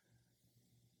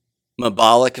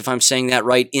 if I'm saying that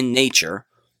right, in nature,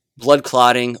 blood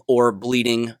clotting or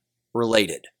bleeding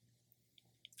related.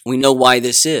 We know why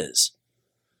this is.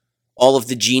 All of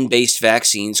the gene-based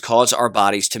vaccines cause our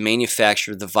bodies to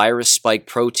manufacture the virus spike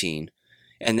protein,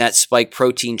 and that spike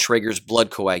protein triggers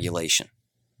blood coagulation.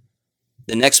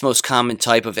 The next most common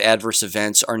type of adverse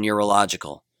events are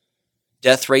neurological.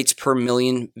 Death rates per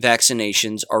million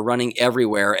vaccinations are running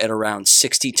everywhere at around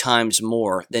 60 times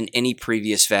more than any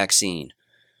previous vaccine.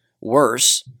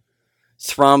 Worse,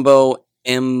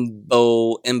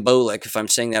 thromboembolic, if I'm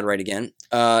saying that right again,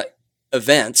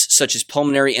 events such as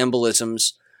pulmonary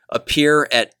embolisms appear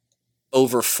at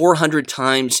over 400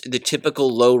 times the typical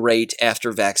low rate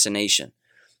after vaccination.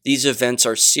 These events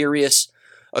are serious,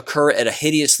 occur at a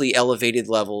hideously elevated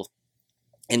level,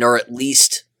 and are at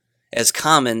least as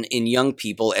common in young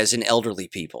people as in elderly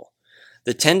people.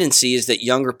 The tendency is that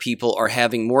younger people are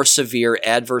having more severe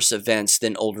adverse events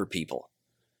than older people.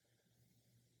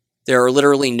 There are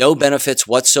literally no benefits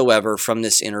whatsoever from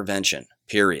this intervention,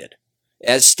 period.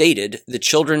 As stated, the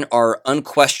children are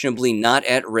unquestionably not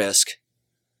at risk,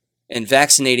 and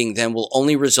vaccinating them will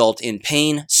only result in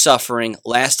pain, suffering,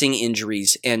 lasting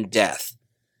injuries, and death.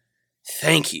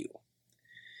 Thank you.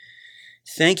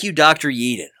 Thank you, Dr.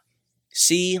 Yeadon.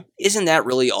 See, isn't that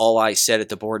really all I said at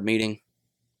the board meeting?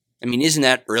 I mean, isn't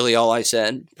that really all I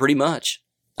said? Pretty much.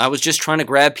 I was just trying to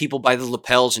grab people by the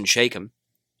lapels and shake them.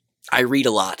 I read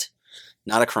a lot.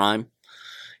 Not a crime.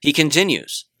 He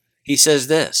continues. He says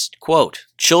this, quote,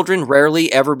 children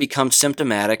rarely ever become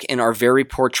symptomatic and are very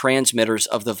poor transmitters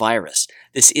of the virus.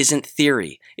 This isn't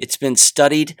theory. It's been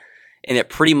studied, and it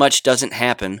pretty much doesn't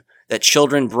happen that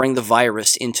children bring the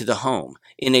virus into the home.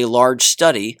 In a large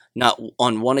study, not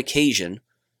on one occasion,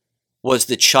 was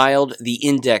the child the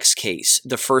index case,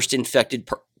 the first infected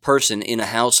person in a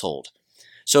household.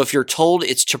 So if you're told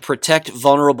it's to protect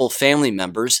vulnerable family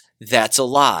members, that's a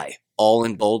lie, all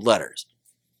in bold letters.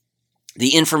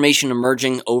 The information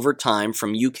emerging over time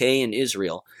from UK and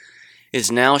Israel is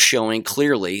now showing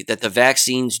clearly that the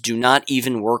vaccines do not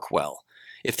even work well.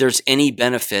 If there's any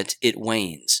benefit, it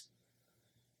wanes.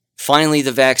 Finally,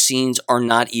 the vaccines are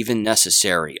not even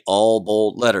necessary, all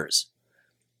bold letters.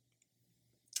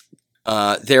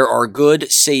 There are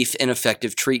good, safe, and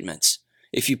effective treatments.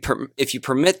 If you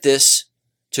permit this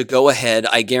to go ahead,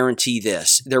 I guarantee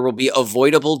this. There will be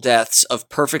avoidable deaths of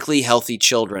perfectly healthy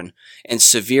children and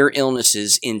severe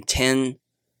illnesses in 10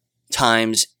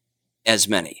 times as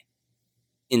many.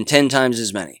 In 10 times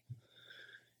as many.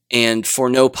 And for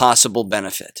no possible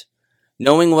benefit.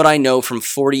 Knowing what I know from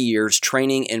 40 years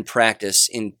training and practice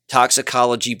in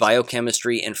toxicology,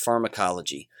 biochemistry, and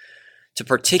pharmacology, to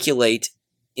particulate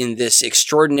in this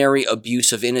extraordinary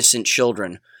abuse of innocent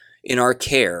children in our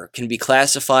care can be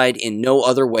classified in no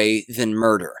other way than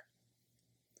murder.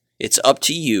 It's up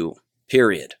to you,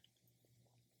 period.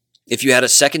 If you had a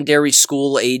secondary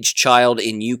school-age child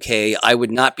in UK, I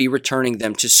would not be returning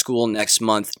them to school next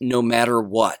month, no matter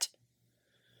what.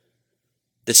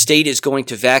 The state is going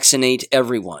to vaccinate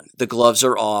everyone. The gloves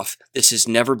are off. This has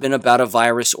never been about a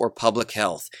virus or public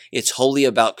health. It's wholly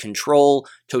about control,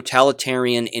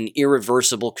 totalitarian and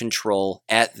irreversible control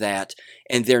at that,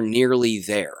 and they're nearly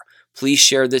there. Please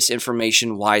share this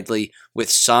information widely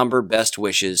with somber best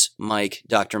wishes, Mike,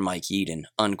 Dr. Mike Yeadon,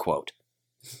 unquote.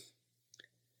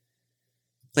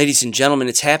 Ladies and gentlemen,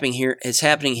 it's happening here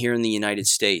in the United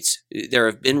States. There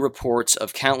have been reports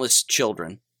of countless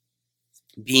children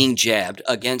being jabbed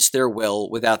against their will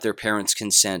without their parents'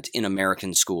 consent in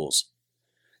American schools.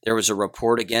 There was a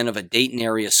report again of a Dayton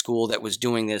area school that was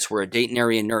doing this, where a Dayton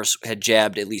area nurse had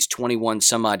jabbed at least 21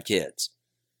 some odd kids.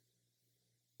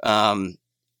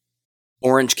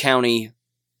 Orange County,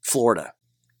 Florida,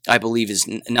 I believe, is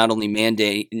not only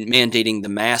mandating the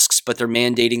masks, but they're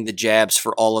mandating the jabs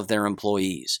for all of their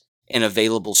employees and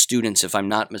available students, if I'm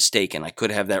not mistaken. I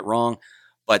could have that wrong,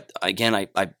 But again, I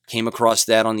came across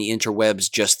that on the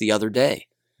interwebs just the other day.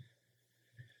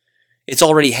 It's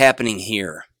already happening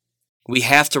here. We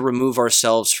have to remove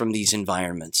ourselves from these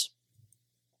environments.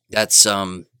 That's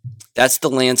the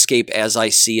landscape as I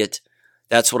see it.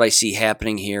 That's what I see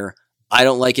happening here. I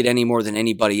don't like it any more than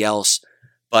anybody else,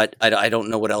 but I don't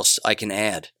know what else I can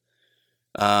add.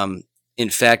 In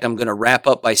fact, I'm going to wrap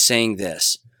up by saying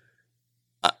this.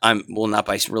 Not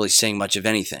by really saying much of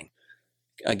anything.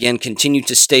 Again, continue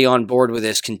to stay on board with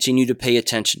this. Continue to pay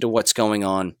attention to what's going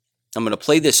on. I'm going to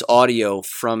play this audio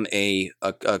from a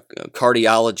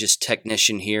cardiologist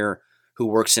technician here who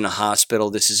works in a hospital.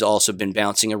 This has also been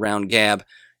bouncing around Gab,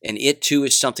 and it too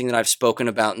is something that I've spoken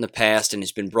about in the past and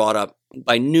has been brought up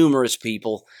by numerous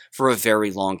people for a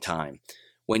very long time.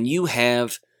 When you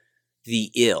have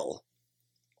the ill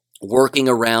working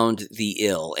around the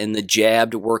ill and the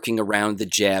jabbed working around the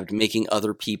jabbed, making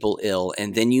other people ill,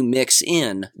 and then you mix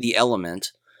in the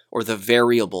element or the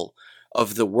variable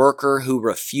of the worker who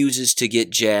refuses to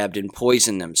get jabbed and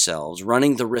poison themselves,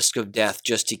 running the risk of death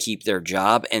just to keep their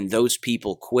job, and those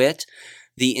people quit,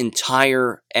 the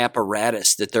entire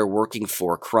apparatus that they're working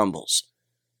for crumbles.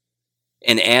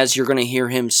 And as you're going to hear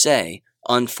him say,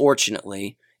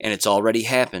 unfortunately, and it's already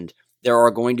happened, there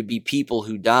are going to be people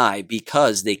who die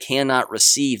because they cannot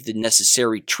receive the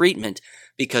necessary treatment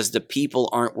because the people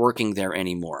aren't working there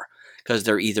anymore, because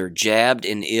they're either jabbed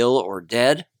and ill or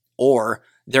dead, or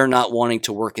they're not wanting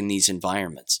to work in these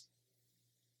environments.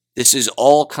 This is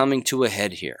all coming to a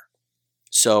head here.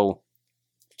 So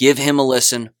give him a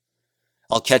listen.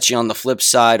 I'll catch you on the flip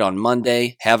side on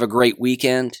Monday. Have a great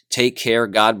weekend. Take care.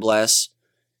 God bless.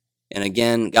 And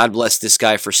again, God bless this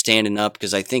guy for standing up,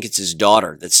 because I think it's his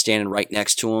daughter that's standing right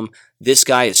next to him. This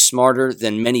guy is smarter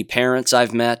than many parents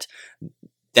I've met.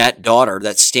 That daughter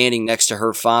that's standing next to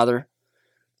her father,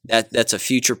 that's a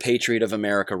future patriot of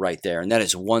America right there. And that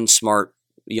is one smart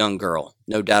young girl,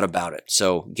 no doubt about it.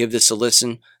 So give this a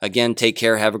listen. Again, take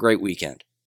care. Have a great weekend.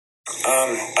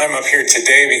 I'm up here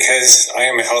today because I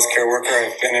am a healthcare worker.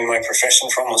 I've been in my profession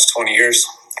for almost 20 years.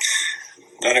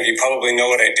 None of you probably know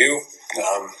what I do.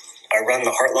 I run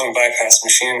the heart-lung bypass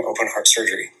machine, open heart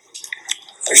surgery.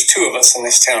 There's 2 of us in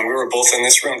this town. We were both in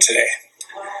this room today.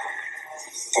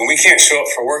 When we can't show up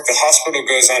for work, the hospital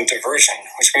goes on diversion,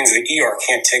 which means the ER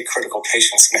can't take critical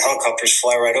patients, and the helicopters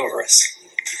fly right over us.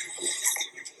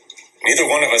 Neither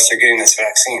one of us are getting this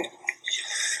vaccine.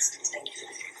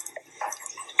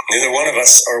 Neither one of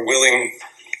us are willing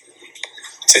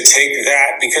to take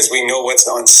that because we know what's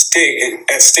at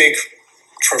stake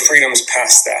for freedoms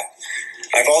past that.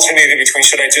 I've alternated between,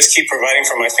 should I just keep providing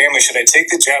for my family? Should I take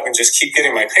the jab and just keep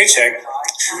getting my paycheck?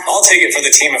 I'll take it for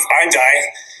the team. If I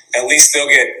die, at least they'll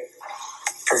get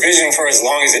provision for as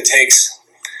long as it takes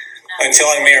until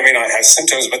I may or may not have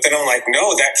symptoms. But then I'm like,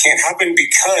 no, that can't happen,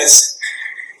 because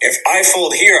if I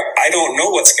fold here, I don't know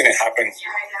what's going to happen.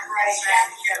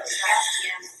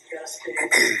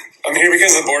 I'm here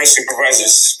because the Board of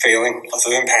Supervisors is failing, other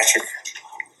than Patrick.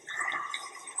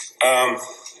 I'm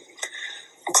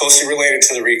closely related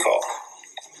to the recall.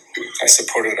 I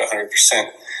support it 100%.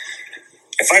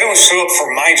 If I don't show up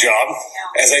for my job,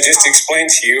 as I just explained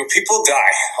to you, people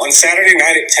die. On Saturday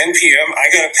night at 10 p.m., I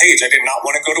got a page. I did not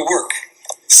want to go to work.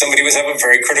 Somebody was having a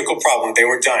very critical problem. They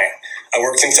were dying. I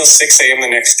worked until 6 a.m. the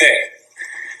next day.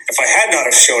 If I had not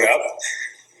have showed up,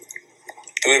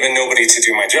 there would have been nobody to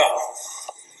do my job.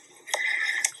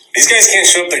 These guys can't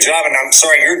show up their job, and I'm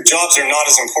sorry, your jobs are not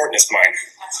as important as mine.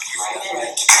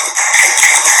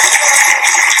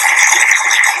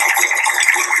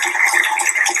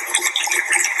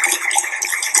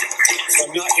 So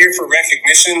I'm not here for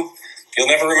recognition. You'll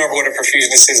never remember what a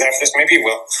perfusionist is after this. Maybe you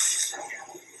will.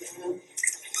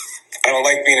 I don't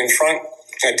like being in front.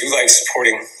 I do like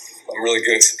supporting. I'm really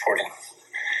good at supporting.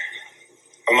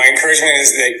 But my encouragement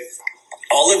is that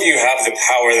all of you have the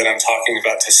power that I'm talking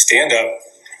about to stand up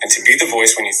and to be the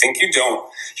voice when you think you don't.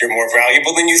 You're more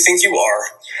valuable than you think you are.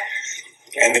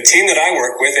 And the team that I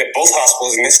work with at both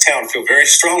hospitals in this town feel very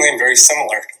strongly and very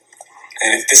similar.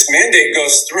 And if this mandate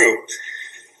goes through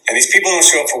and these people don't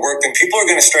show up for work, then people are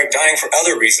going to start dying for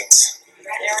other reasons.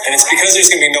 And it's because there's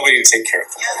going to be nobody to take care of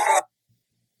them.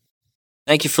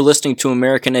 Thank you for listening to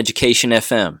American Education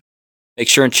FM. Make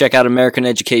sure and check out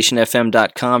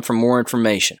AmericanEducationFM.com for more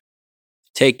information.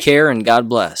 Take care and God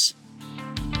bless.